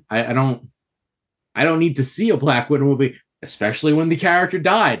 Okay, I don't need to see a Black Widow movie, especially when the character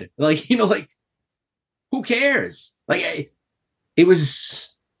died. Like, like who cares? Like it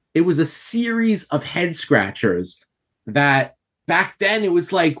was a series of head scratchers that back then it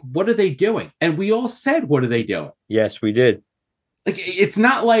was like, what are they doing? And we all said, what are they doing? Yes, we did. Like, it's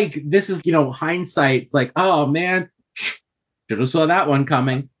not like this is, hindsight. It's like, oh man, should have saw that one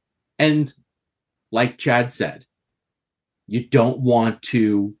coming. And like Chad said, you don't want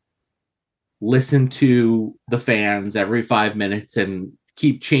to listen to the fans every 5 minutes and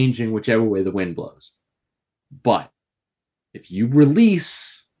keep changing whichever way the wind blows. But if you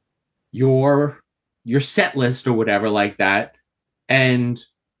release your set list or whatever like that, and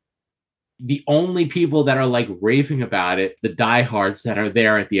the only people that are like raving about it, the diehards that are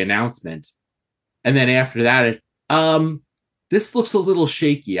there at the announcement, and then after that, this looks a little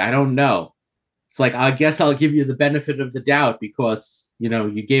shaky. I don't know. It's like, I guess I'll give you the benefit of the doubt because,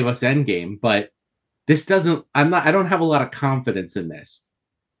 you gave us Endgame, but this doesn't, I don't have a lot of confidence in this.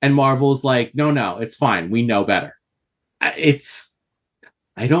 And Marvel's like, no, it's fine. We know better. I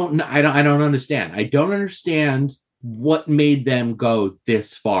don't understand. I don't understand what made them go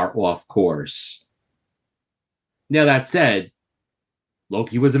this far off course. Now, that said,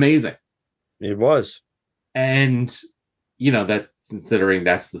 Loki was amazing. It was. And, that considering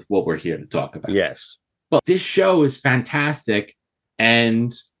that's what we're here to talk about. Yes. But this show is fantastic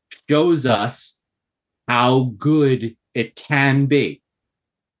and shows us how good it can be.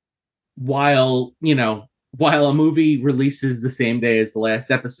 While a movie releases the same day as the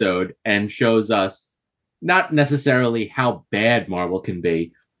last episode and shows us not necessarily how bad Marvel can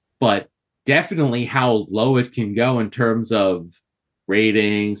be, but definitely how low it can go in terms of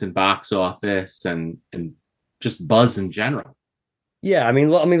ratings and box office and just buzz in general. Yeah, I mean,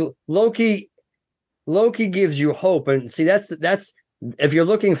 Loki gives you hope, and see, that's if you're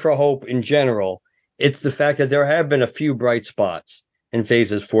looking for hope in general, it's the fact that there have been a few bright spots in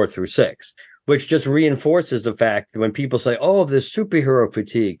phases 4 through 6, which just reinforces the fact that when people say, "Oh, there's superhero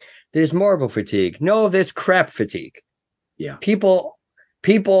fatigue, there's Marvel fatigue," no, there's crap fatigue. Yeah, people,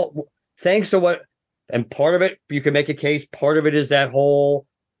 thanks to what, and part of it you can make a case. Part of it is that whole,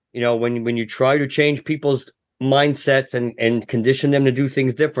 when you try to change people's mindsets and condition them to do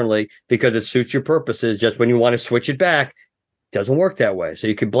things differently because it suits your purposes, just when you want to switch it back, it doesn't work that way. So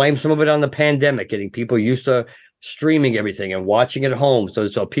you could blame some of it on the pandemic, getting people used to streaming everything and watching at home. So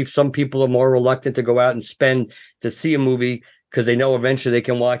some people are more reluctant to go out and spend to see a movie because they know eventually they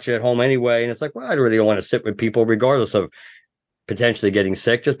can watch it at home anyway. And it's like, well, I really don't want to sit with people regardless of potentially getting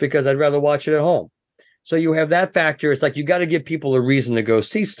sick, just because I'd rather watch it at home. So you have that factor. It's like you got to give people a reason to go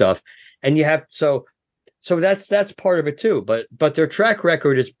see stuff, and you have so that's part of it too. But their track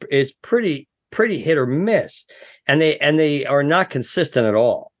record is pretty hit or miss, and they are not consistent at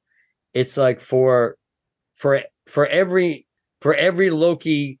all. It's like for every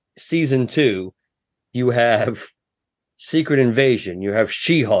Loki season 2, you have Secret Invasion, you have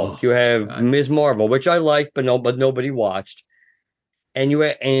She-Hulk, you have God. Ms. Marvel, which I liked, but nobody watched.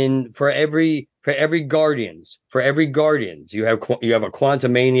 And for every Guardians, you have a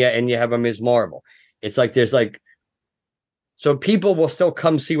Quantumania and you have a Ms. Marvel. It's like so people will still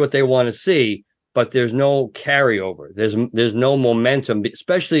come see what they want to see, but there's no carryover. There's no momentum,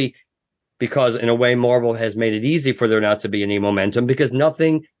 especially because in a way Marvel has made it easy for there not to be any momentum because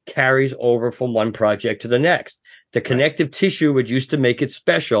nothing carries over from one project to the next. The connective tissue, which used to make it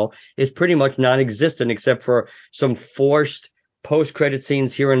special, is pretty much non-existent except for some forced post-credit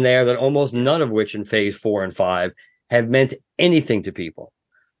scenes here and there that almost none of which in phase 4 and 5 have meant anything to people.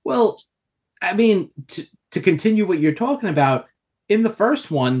 Well, I mean, to continue what you're talking about, in the first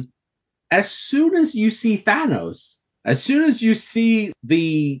one, as soon as you see Thanos, as soon as you see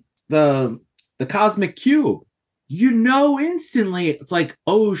the cosmic cube, instantly it's like,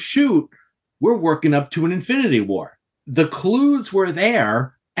 oh shoot, we're working up to an Infinity War. The clues were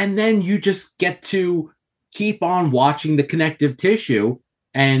there, and then you just get to keep on watching the connective tissue,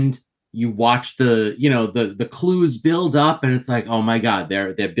 and you watch the clues build up, and it's like, oh my god,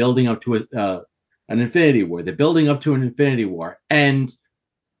 they're building up to an Infinity War. They're building up to an Infinity War, and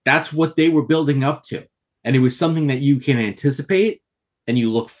that's what they were building up to. And it was something that you can anticipate and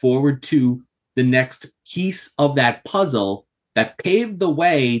you look forward to the next piece of that puzzle that paved the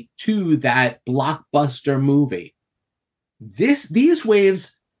way to that blockbuster movie. These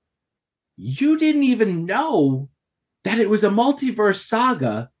waves, you didn't even know that it was a multiverse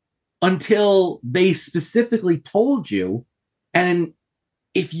saga until they specifically told you. And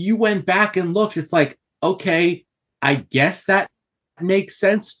if you went back and looked, it's like, okay, I guess that makes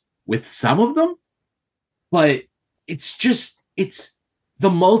sense with some of them, but it's the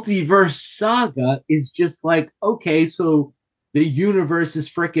multiverse saga is just like, okay, so the universe is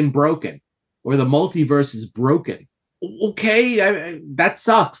freaking broken or the multiverse is broken. Okay, that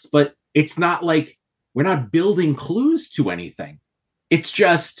sucks, but it's not like we're not building clues to anything. It's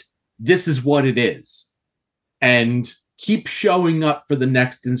just this is what it is. And keep showing up for the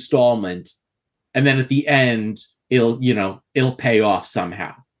next installment, and then at the end it'll pay off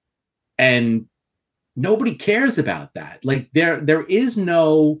somehow. And nobody cares about that. Like there is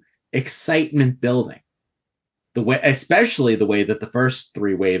no excitement building. The way, especially the way that the first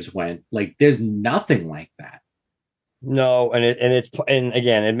three waves went, like there's nothing like that. No, and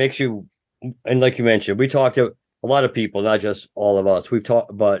again, it makes you, and like you mentioned, we talked to a lot of people, not just all of us. We've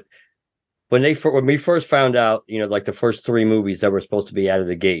talked, but when we first found out, like the first three movies that were supposed to be out of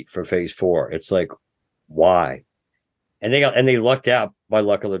the gate for Phase 4, it's like, why? And they lucked out by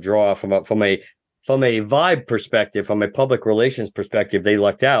luck of the draw from a vibe perspective, from a public relations perspective, they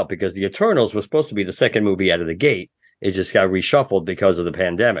lucked out because the Eternals was supposed to be the second movie out of the gate. It just got reshuffled because of the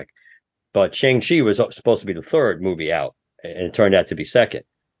pandemic. But Shang-Chi was supposed to be the third movie out, and it turned out to be second.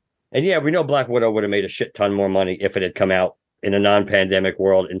 And yeah, we know Black Widow would have made a shit ton more money if it had come out in a non-pandemic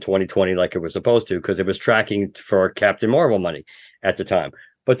world in 2020 like it was supposed to, because it was tracking for Captain Marvel money at the time.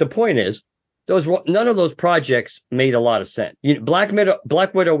 But the point is, none of those projects made a lot of sense. Black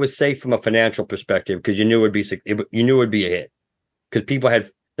Widow was safe from a financial perspective because you knew it would be a hit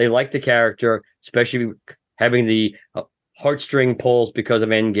because they liked the character, especially having the heartstring pulls because of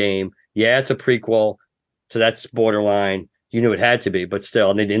Endgame. Yeah, it's a prequel, so that's borderline. You knew it had to be, but still,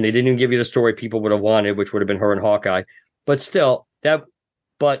 and they didn't even give you the story people would have wanted, which would have been her and Hawkeye. But still,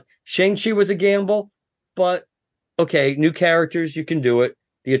 but Shang-Chi was a gamble. But okay, new characters, you can do it.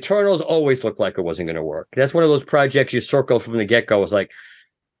 The Eternals always looked like it wasn't going to work. That's one of those projects you circle from the get-go. It's like,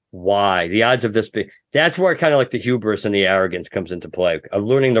 why? The odds of this being... That's where kind of like the hubris and the arrogance comes into play, of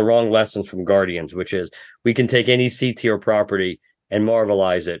learning the wrong lessons from Guardians, which is we can take any C-tier property and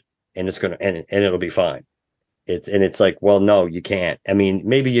Marvelize it, and it'll be fine. It's like, well, no, you can't. I mean,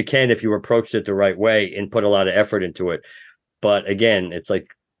 maybe you can if you approached it the right way and put a lot of effort into it. But again, it's like,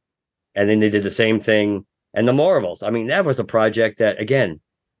 and then they did the same thing. And the Marvels, I mean, that was a project that, again,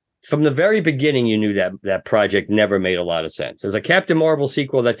 from the very beginning, you knew that project never made a lot of sense. There's a Captain Marvel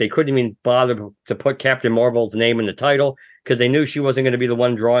sequel that they couldn't even bother to put Captain Marvel's name in the title because they knew she wasn't going to be the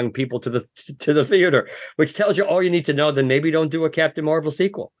one drawing people to the theater, which tells you all you need to know. Then maybe don't do a Captain Marvel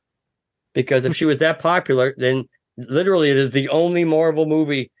sequel, because if she was that popular, then literally it is the only Marvel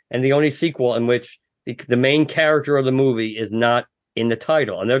movie and the only sequel in which the main character of the movie is not in the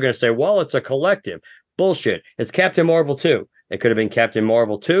title. And they're going to say, well, it's a collective. Bullshit. It's Captain Marvel 2. It could have been Captain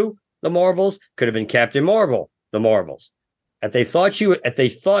Marvel 2, The Marvels. Could have been Captain Marvel, The Marvels. If they thought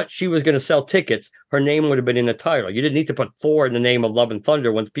she was going to sell tickets, her name would have been in the title. You didn't need to put Thor in the name of Love and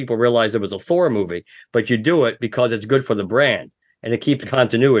Thunder once people realized it was a Thor movie, but you do it because it's good for the brand and it keeps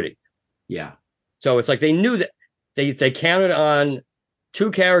continuity. Yeah. So it's like they knew that they counted on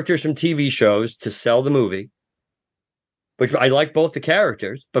two characters from TV shows to sell the movie, which I like both the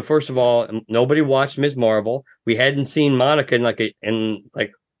characters. But first of all, nobody watched Ms. Marvel. We hadn't seen Monica in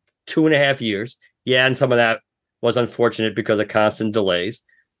like 2.5 years. Yeah, and some of that was unfortunate because of constant delays.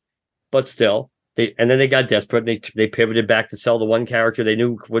 But still, then they got desperate. They pivoted back to sell the one character they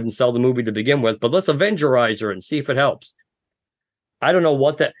knew wouldn't sell the movie to begin with. But let's Avengerize her and see if it helps. I don't know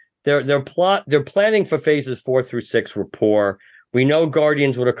what that they're planning for phases 4 through 6 were poor. We know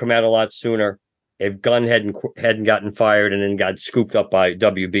Guardians would have come out a lot sooner if Gunn hadn't gotten fired and then got scooped up by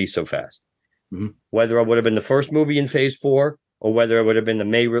WB so fast. Mm-hmm. Whether it would have been the first movie in Phase 4 or whether it would have been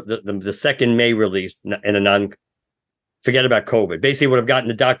the second May release in a forget about COVID. Basically, would have gotten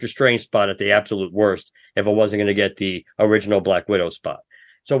the Doctor Strange spot at the absolute worst if it wasn't going to get the original Black Widow spot.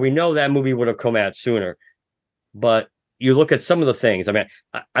 So we know that movie would have come out sooner, but you look at some of the things. I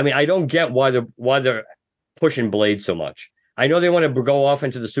mean, I don't get why they're pushing Blade so much. I know they want to go off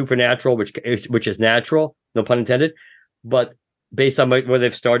into the supernatural, which is natural, no pun intended, but based on where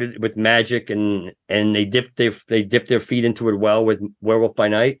they've started with magic and they dip their feet into it well with Werewolf by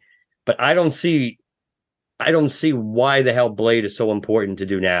Night, but I don't see why the hell Blade is so important to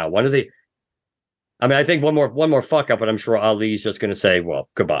do now. I mean, I think one more fuck up, and I'm sure Ali's just going to say, well,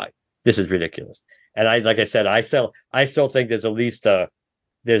 goodbye. This is ridiculous. And like I said, I still think there's at least a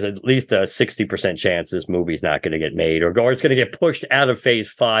 60% chance this movie's not going to get made, or it's going to get pushed out of phase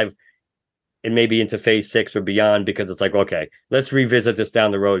 5 and maybe into phase 6 or beyond, because it's like, okay, let's revisit this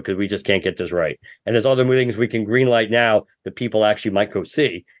down the road because we just can't get this right. And there's other things we can greenlight now that people actually might go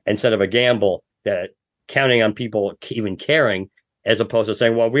see, instead of a gamble that counting on people even caring, as opposed to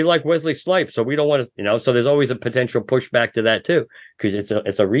saying, well, we like Wesley Snipes, so we don't want to, so there's always a potential pushback to that too, because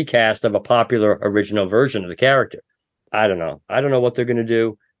it's a recast of a popular original version of the character. I don't know what they're going to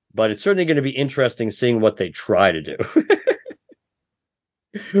do, but it's certainly going to be interesting seeing what they try to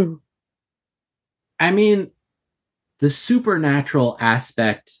do. I mean, the supernatural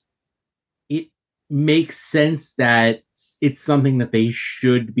aspect, it makes sense that it's something that they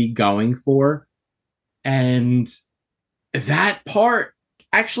should be going for. And that part,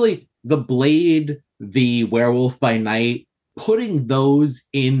 actually, the Blade, the Werewolf by Night, putting those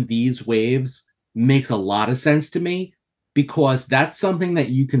in these waves makes a lot of sense to me, because that's something that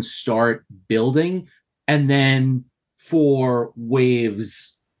you can start building. And then for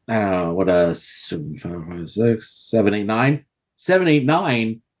waves, I don't know, what a 7, 5, 6, 7, 8, 9. 7, 8,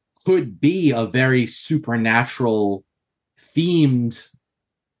 9 could be a very supernatural themed,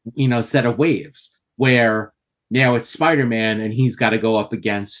 set of waves where now it's Spider-Man and he's got to go up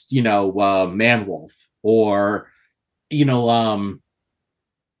against, Man-Wolf, or, I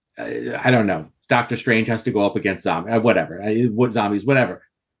don't know, Doctor Strange has to go up against zombies, whatever.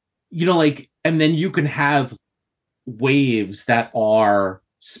 And then you can have waves that are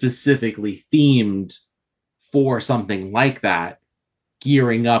specifically themed for something like that,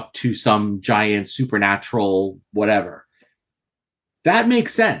 gearing up to some giant supernatural whatever. That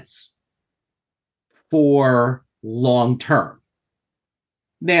makes sense for long term.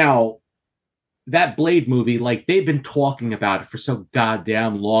 Now, that Blade movie, they've been talking about it for so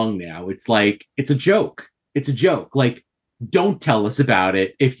goddamn long now. It's like, it's a joke. It's a joke. Don't tell us about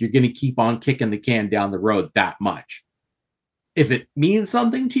it if you're going to keep on kicking the can down the road that much. If it means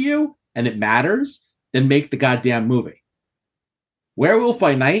something to you and it matters, then make the goddamn movie. Werewolf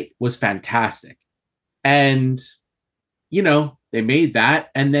by Night was fantastic. And, they made that,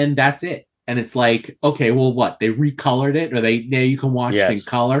 and then that's it. And it's like, okay, well, what? They recolored it, or you can watch it in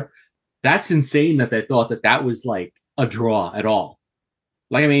color. That's insane that they thought that was like a draw at all.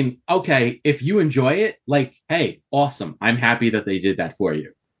 Okay, if you enjoy it, hey, awesome. I'm happy that they did that for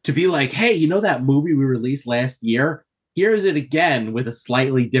you. To be like, hey, that movie we released last year? Here's it again with a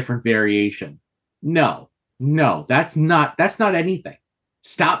slightly different variation. No, that's not anything.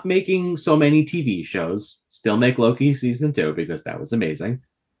 Stop making so many TV shows. Still make Loki season 2 because that was amazing.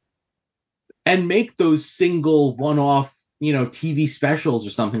 And make those single one-off, TV specials or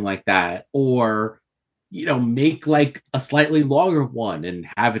something like that. Or, make a slightly longer one and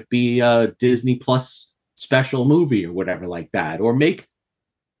have it be a Disney Plus special movie or whatever like that. Or make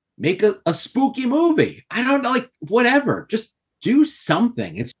a spooky movie. I don't know, whatever. Just do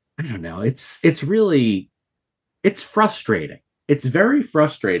something. I don't know. It's really, it's frustrating. It's very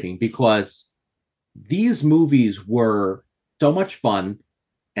frustrating because these movies were so much fun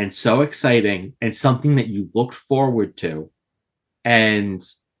and so exciting and something that you looked forward to, and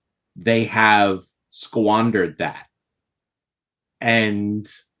they have squandered that. And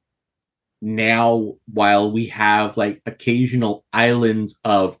now, while we have occasional islands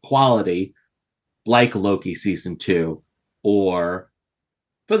of quality, like Loki season 2, or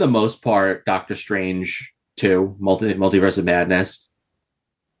for the most part, Doctor Strange 2, Multiverse of Madness,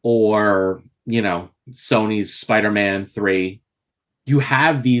 or, Sony's Spider-Man 3, you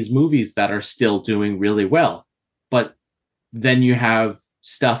have these movies that are still doing really well. But then you have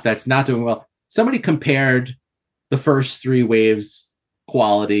stuff that's not doing well. Somebody compared the first 3 waves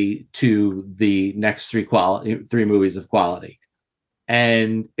quality to the next 3 movies of quality.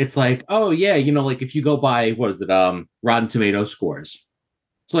 And it's like, oh yeah, if you go by, Rotten Tomato scores.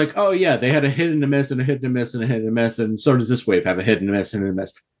 It's like, oh yeah, they had a hit and a miss and a hit and a miss and a hit and a miss, and so does this wave have a hit and a miss and a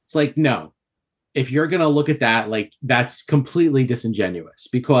miss. It's like, no. If you're going to look at that, that's completely disingenuous,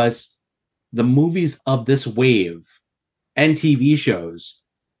 because the movies of this wave and TV shows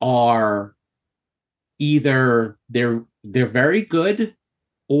are either they're very good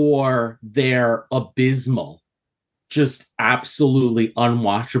or they're abysmal, just absolutely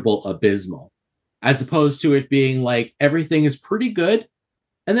unwatchable abysmal, as opposed to it being everything is pretty good,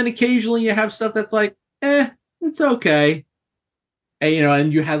 and then occasionally you have stuff that's it's okay.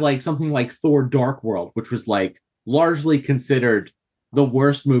 And you had something like Thor Dark World, which was largely considered the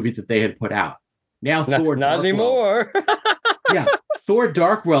worst movie that they had put out. Now Not anymore. Yeah, Thor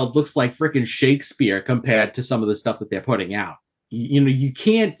Dark World looks like freaking Shakespeare compared to some of the stuff that they're putting out. You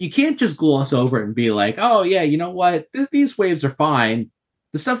can't just gloss over it and be like, oh yeah, you know what, these waves are fine.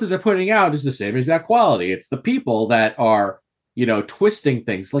 The stuff that they're putting out is the same exact quality. It's the people that are, twisting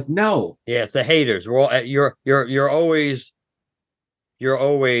things. Like, no. Yeah, it's the haters. We're all, you're always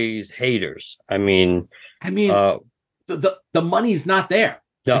haters. I mean, uh, the money's not there.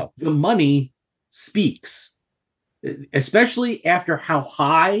 no. The money speaks, especially after how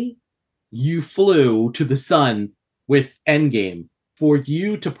high you flew to the sun with Endgame. For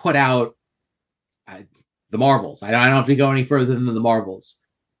you to put out the Marvels, I don't have to go any further than the Marvels,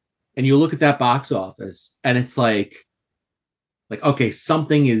 and you look at that box office, and it's like okay,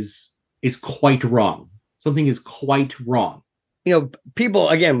 something is quite wrong. Something is quite wrong. People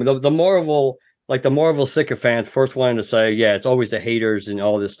again, the Marvel, like the Marvel sycophants first wanted to say, yeah, it's always the haters and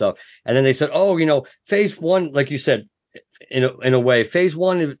all this stuff, and then they said, oh, phase one, like you said, in a way, phase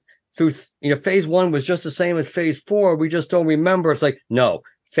one through, phase one was just the same as phase four. We just don't remember. It's like, no,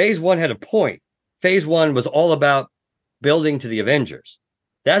 phase one had a point. Phase one was all about building to the Avengers.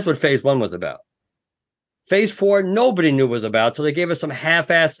 That's what phase one was about. Phase four, nobody knew what it was about, so they gave us some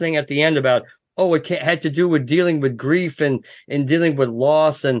half-ass thing at the end about, oh, it had to do with dealing with grief and dealing with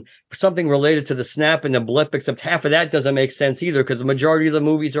loss and something related to the snap and the blip, except half of that doesn't make sense either, because the majority of the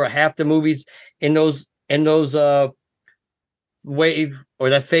movies, or half the movies in those wave or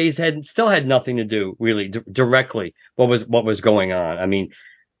that phase still had nothing to do really directly what was going on. I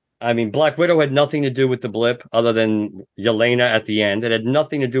mean, Black Widow had nothing to do with the blip other than Yelena at the end. It had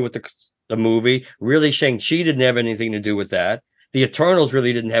nothing to do with the movie. Really, Shang-Chi didn't have anything to do with that. The Eternals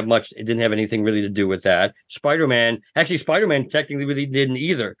really didn't have much. It didn't have anything really to do with that. Spider-Man technically really didn't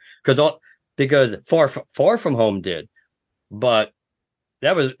either, because Far From Home did, but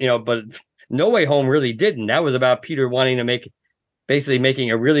that was, but No Way Home really didn't. That was about Peter wanting to basically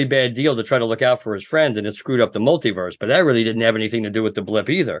making a really bad deal to try to look out for his friends, and it screwed up the multiverse. But that really didn't have anything to do with the blip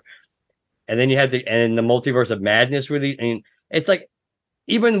either. And then you had the multiverse of madness really. I mean, it's like,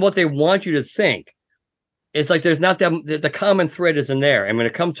 even what they want you to think, it's like there's not the common thread isn't there. And when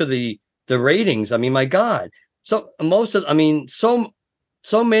it comes to the ratings, I mean, my God, so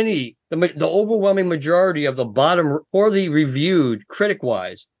many, the overwhelming majority of the bottom poorly reviewed critic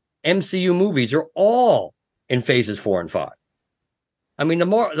wise MCU movies are all in phases 4 and 5. I mean, the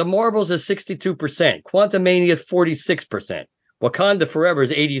Marvels is 62%, Quantumania is 46%, Wakanda Forever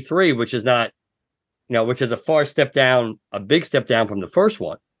is 83%, which is not, which is a big step down from the first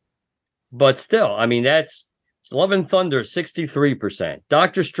one. But still, I mean, that's Love and Thunder, 63%,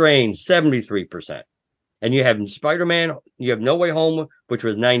 Doctor Strange, 73%. And you have Spider-Man, you have No Way Home, which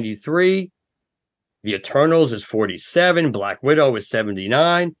was 93. The Eternals is 47. Black Widow is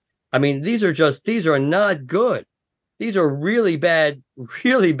 79. I mean, these are not good. These are really bad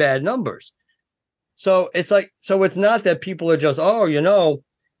numbers. So it's not that people are just,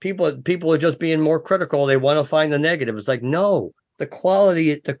 people are just being more critical. They want to find the negative. It's like, no, the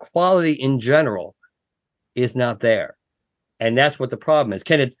quality in general is not there. And that's what the problem is.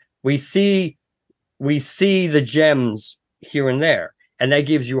 We see the gems here and there, and that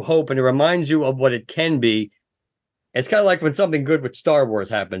gives you hope, and it reminds you of what it can be. It's kind of like when something good with Star Wars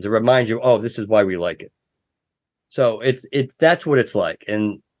happens. It reminds you, oh, this is why we like it. So that's what it's like.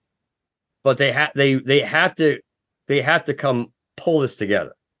 But they have to come pull this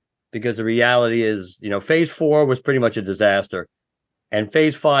together, because the reality is, phase 4 was pretty much a disaster, and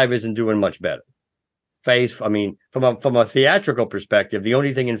phase 5 isn't doing much better. From a theatrical perspective, the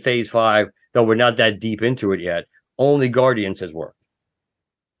only thing in phase 5, though we're not that deep into it yet, only Guardians has worked.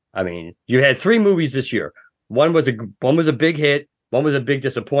 I mean, you had 3 movies this year. One was a big hit, one was a big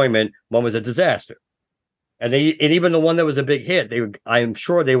disappointment, one was a disaster. And even the one that was a big hit, I'm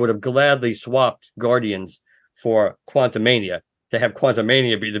sure they would have gladly swapped Guardians for Quantumania to have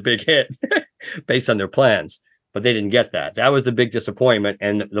Quantumania be the big hit based on their plans. But they didn't get that. That was the big disappointment.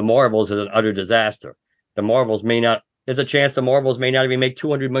 And the Marvels is an utter disaster. There's a chance the Marvels may not even make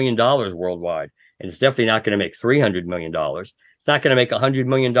 $200 million worldwide. And it's definitely not going to make $300 million. It's not going to make $100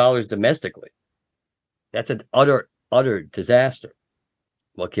 million domestically. That's an utter disaster.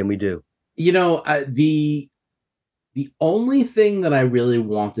 What can we do? The only thing that I really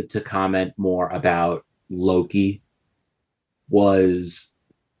wanted to comment more about Loki was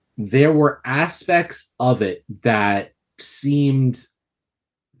there were aspects of it that seemed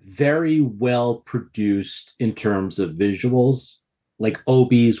very well produced in terms of visuals, like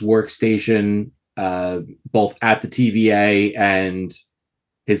Obi's workstation, both at the TVA and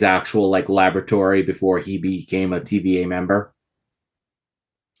his actual laboratory before he became a TVA member.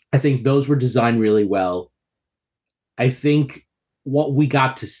 I think those were designed really well. I think what we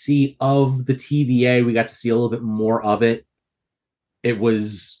got to see of the TVA. We got to see a little bit more of it. It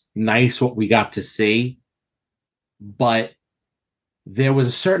was nice what we got to see, but there was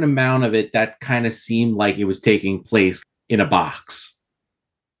a certain amount of it that kind of seemed like it was taking place in a box.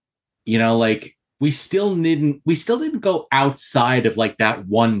 Like we still didn't go outside of like that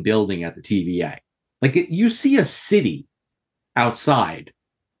one building at the TVA. Like you see a city outside,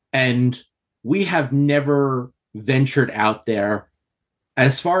 and we have never ventured out there.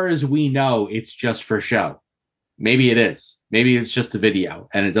 As far as we know, it's just for show. Maybe it is. Maybe it's just a video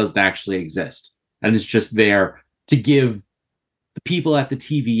and it doesn't actually exist. And it's just there to give the people at the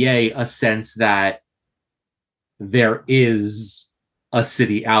TVA a sense that there is a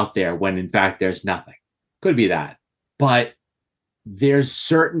city out there when in fact there's nothing. Could be that. But there's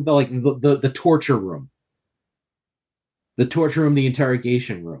certain, like the torture room, the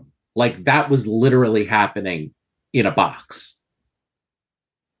interrogation room, like that was literally happening in a box.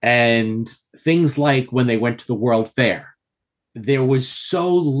 And things like when they went to the World Fair, there was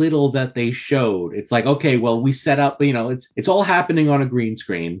so little that they showed. It's like, okay, well, we set up, it's all happening on a green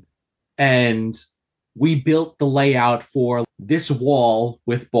screen, and we built the layout for this wall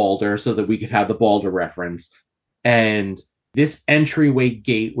with Balder so that we could have the Balder reference, and this entryway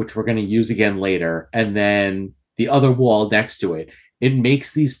gate, which we're going to use again later, and then the other wall next to it. It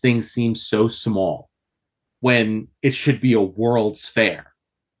makes these things seem so small when it should be a World's Fair.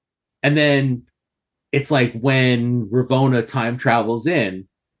 And then it's like when Ravonna time travels in,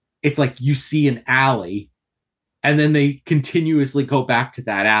 it's like you see an alley, and then they continuously go back to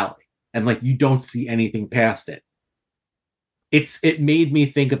that alley, and like you don't see anything past it. It made me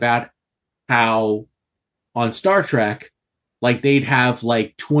think about how on Star Trek, like they'd have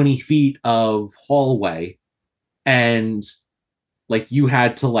like 20 feet of hallway, and like you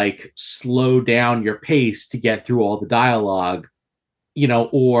had to like slow down your pace to get through all the dialogue,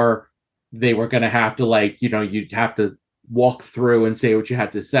 or they were going to have to like, you'd have to walk through and say what you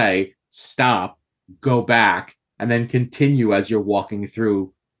had to say, stop, go back, and then continue as you're walking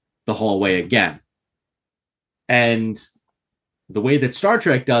through the hallway again. And the way that Star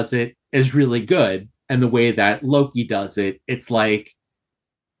Trek does it is really good. And the way that Loki does it, it's like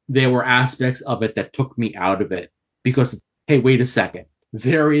there were aspects of it that took me out of it because, hey, wait a second.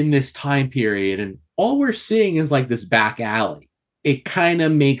 They're in this time period, and all we're seeing is like this back alley. It kind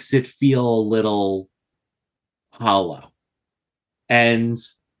of makes it feel a little hollow. And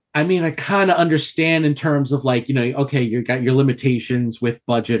I mean, I kind of understand in terms of like, okay, you got your limitations with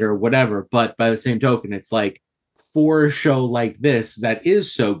budget or whatever, but by the same token, it's like for a show like this that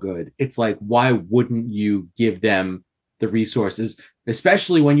is so good, it's like, why wouldn't you give them the resources,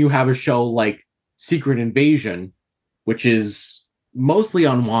 especially when you have a show like Secret Invasion, which is mostly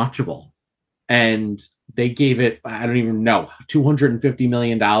unwatchable, and they gave it, I don't even know, $250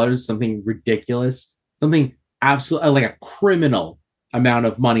 million, something ridiculous, something absolutely like a criminal amount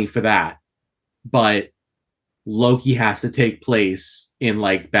of money for that. But Loki has to take place in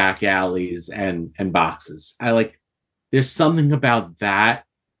like back alleys and boxes. There's something about that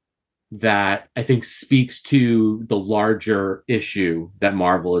I think speaks to the larger issue that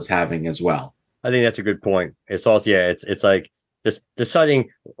Marvel is having as well. I think that's a good point. It's all, yeah, it's like just deciding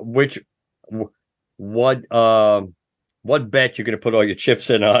what bet you're gonna put all your chips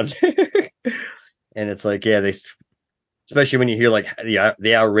in on. And it's like, yeah, especially when you hear like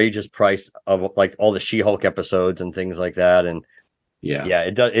the outrageous price of like all the She-Hulk episodes and things like that. And yeah,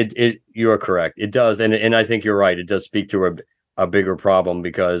 it does. You are correct. It does, and I think you're right. It does speak to a bigger problem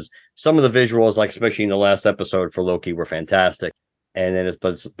because some of the visuals, like especially in the last episode for Loki, were fantastic. And then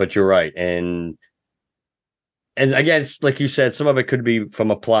but you're right. And again, like you said, some of it could be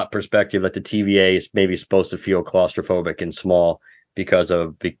from a plot perspective that the TVA is maybe supposed to feel claustrophobic and small because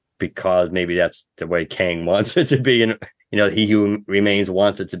maybe that's the way Kang wants it to be, and He Who Remains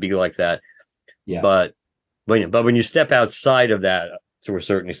wants it to be like that. Yeah. But when you step outside of that to a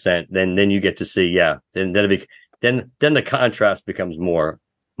certain extent, then you get to see, yeah, then the contrast becomes more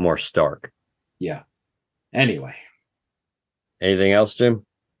stark. Yeah. Anyway, anything else, Jim?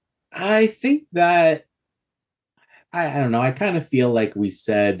 I think that I don't know. I kind of feel like we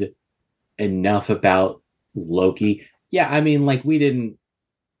said enough about Loki. Yeah, I mean, like we didn't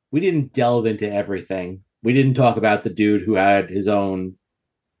delve into everything. We didn't talk about the dude who had his own,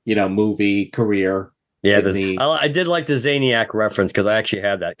 movie career. Yeah, I did like the Zaniac reference because I actually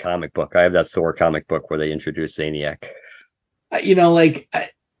have that comic book. I have that Thor comic book where they introduced Zaniac.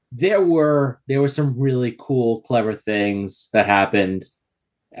 There were some really cool, clever things that happened.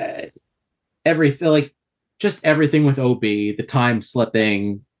 Everything, like just everything with OB, the time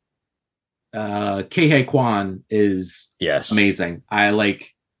slipping, Kei Kwan is Yes. amazing. I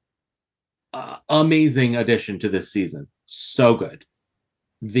like amazing addition to this season. So good.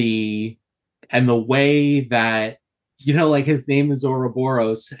 The way that like his name is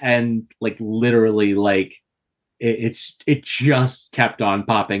Ouroboros, and like literally like it just kept on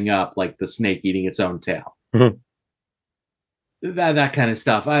popping up like the snake eating its own tail. Mhm. That kind of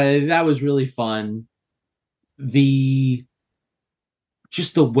stuff. That was really fun. The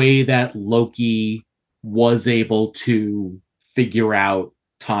Just the way that Loki was able to figure out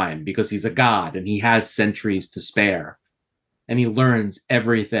time because he's a god and he has centuries to spare and he learns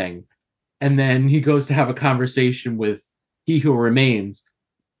everything. And then he goes to have a conversation with He Who Remains,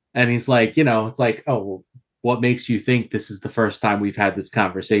 and he's like, it's like, oh, well, what makes you think this is the first time we've had this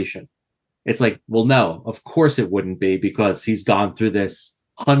conversation? It's like, well, no, of course it wouldn't be, because he's gone through this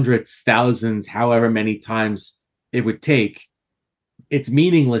hundreds, thousands, however many times it would take. It's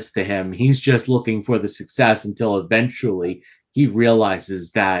meaningless to him. He's just looking for the success until eventually he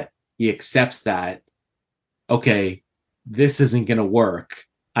realizes that he accepts that, okay, this isn't going to work.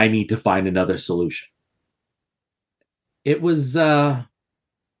 I need to find another solution. It was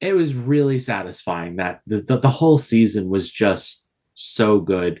really satisfying that the whole season was just so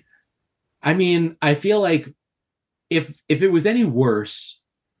good. I mean, I feel like if it was any worse,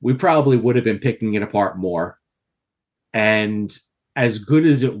 we probably would have been picking it apart more. And as good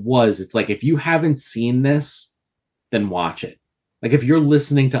as it was, it's like if you haven't seen this, then watch it. Like if you're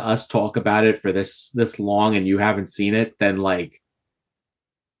listening to us talk about it for this long and you haven't seen it, then like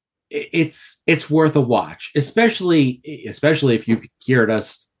it's worth a watch, especially if you've heard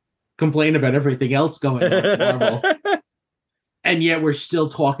us complain about everything else going on with Marvel, and yet we're still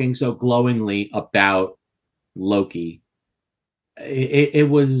talking so glowingly about Loki.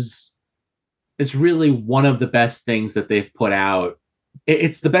 It's really one of the best things that they've put out.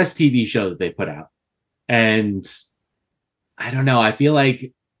 It's the best TV show that they put out, and I don't know. I feel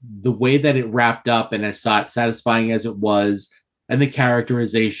like the way that it wrapped up, and as satisfying as it was, and the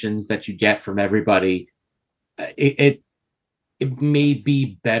characterizations that you get from everybody, it it may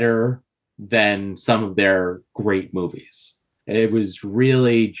be better than some of their great movies. It was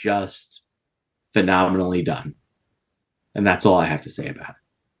really just phenomenally done. And that's all I have to say about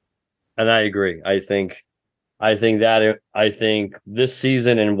And I agree. I think this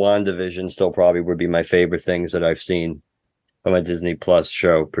season and WandaVision still probably would be my favorite things that I've seen from a Disney Plus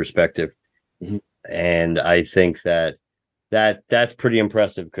show perspective. it. Mm-hmm. And I think that's pretty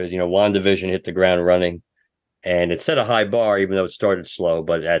impressive because, WandaVision hit the ground running and it set a high bar, even though it started slow,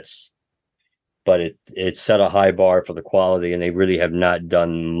 but it set a high bar for the quality, and they really have not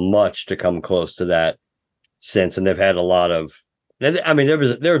done much to come close to that since. And they've had a lot of, I mean,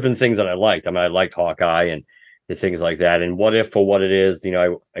 there have been things that I liked. I mean, I liked Hawkeye and the things like that. And What If, for what it is,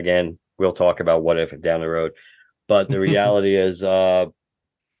 again, we'll talk about What If down the road. But the reality is, I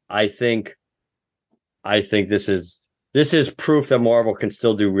think this is proof that Marvel can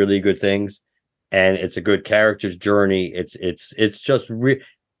still do really good things, and it's a good character's journey.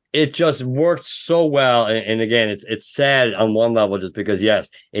 It just worked so well, and again, it's sad on one level just because yes,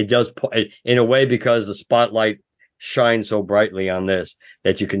 it does in a way because the spotlight shines so brightly on this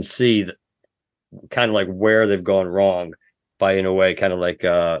that you can see kind of like where they've gone wrong by in a way kind of like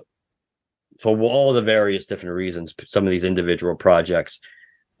for all the various different reasons. Some of these individual projects,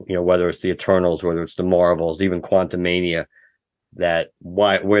 whether it's the Eternals, whether it's the Marvels, even Quantumania,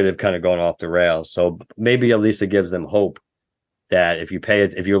 where they've kind of gone off the rails. So maybe at least it gives them hope that if you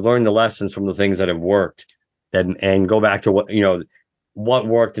learn the lessons from the things that have worked, then and go back to what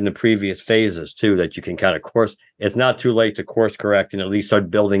worked in the previous phases too, that you can kind of it's not too late to course correct and at least start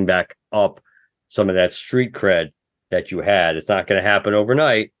building back up some of that street cred that you had. It's not going to happen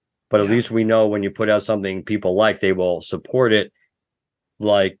overnight, but at least we know when you put out something people like, they will support it.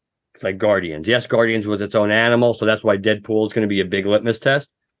 Like Guardians. Yes, Guardians was its own animal, so that's why Deadpool is going to be a big litmus test,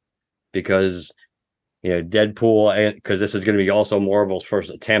 because Deadpool, because this is going to be also Marvel's first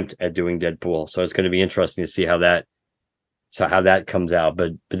attempt at doing Deadpool, so it's going to be interesting to see how that comes out.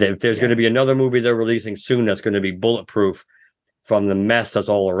 But if there's going to be another movie they're releasing soon that's going to be bulletproof from the mess that's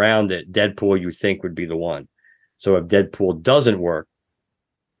all around it, Deadpool you think would be the one. So if Deadpool doesn't work,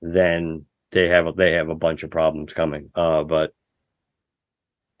 then they have a bunch of problems coming.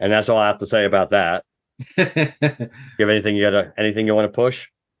 And that's all I have to say about that. You have anything you want to push?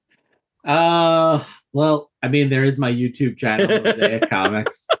 Well, I mean, there is my YouTube channel, Mosaic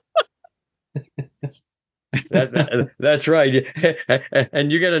Comics. That's right.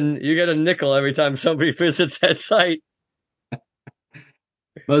 And you get a nickel every time somebody visits that site.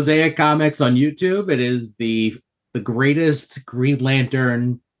 Mosaic Comics on YouTube. It is the greatest Green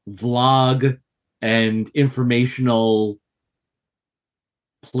Lantern vlog and informational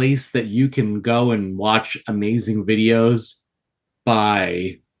place that you can go and watch amazing videos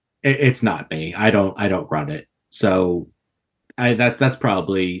by. It's not me. I don't run it. So that's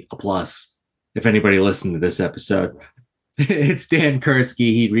probably a plus if anybody listened to this episode. It's Dan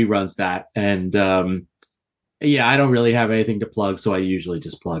Kurtzky. He reruns that. And yeah, I don't really have anything to plug, so I usually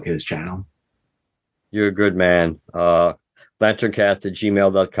just plug his channel. You're a good man.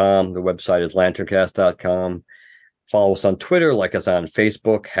 LanternCast@gmail.com. The website is LanternCast.com. Follow us on Twitter, like us on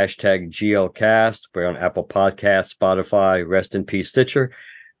Facebook, #GLCast. We're on Apple Podcasts, Spotify, Rest in Peace, Stitcher.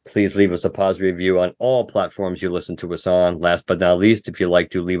 Please leave us a positive review on all platforms you listen to us on. Last but not least, if you'd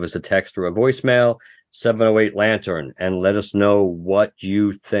like to leave us a text or a voicemail, 708-LANTERN, and let us know what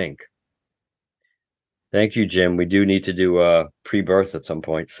you think. Thank you, Jim. We do need to do a pre-birth at some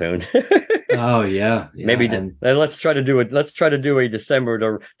point soon. Oh yeah. Maybe let's try to do it. Let's try to do a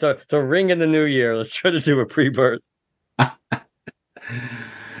December to ring in the new year. Let's try to do a pre-birth.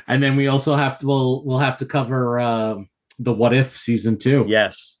 And then we also we'll have to cover the What If season 2.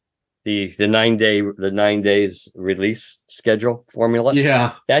 Yes, the 9 days release schedule formula.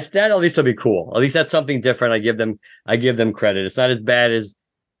 Yeah, that at least will be cool. At least that's something different. I give them credit. It's not as bad as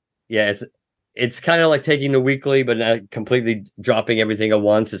it's kind of like taking the weekly, but not completely dropping everything at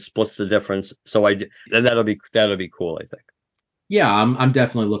once. It splits the difference. So that'll be cool, I think. Yeah, I'm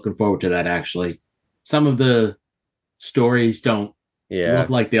definitely looking forward to that. Actually, some of the stories don't look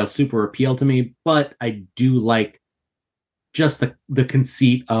like they'll super appeal to me, but I do like just the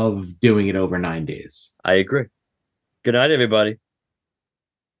conceit of doing it over 9 days. I agree. Good night, everybody.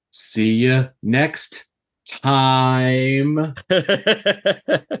 See you next time.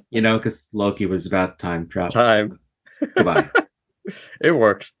 Because Loki was about time travel. Time. Goodbye. It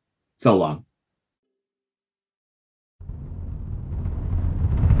works. So long.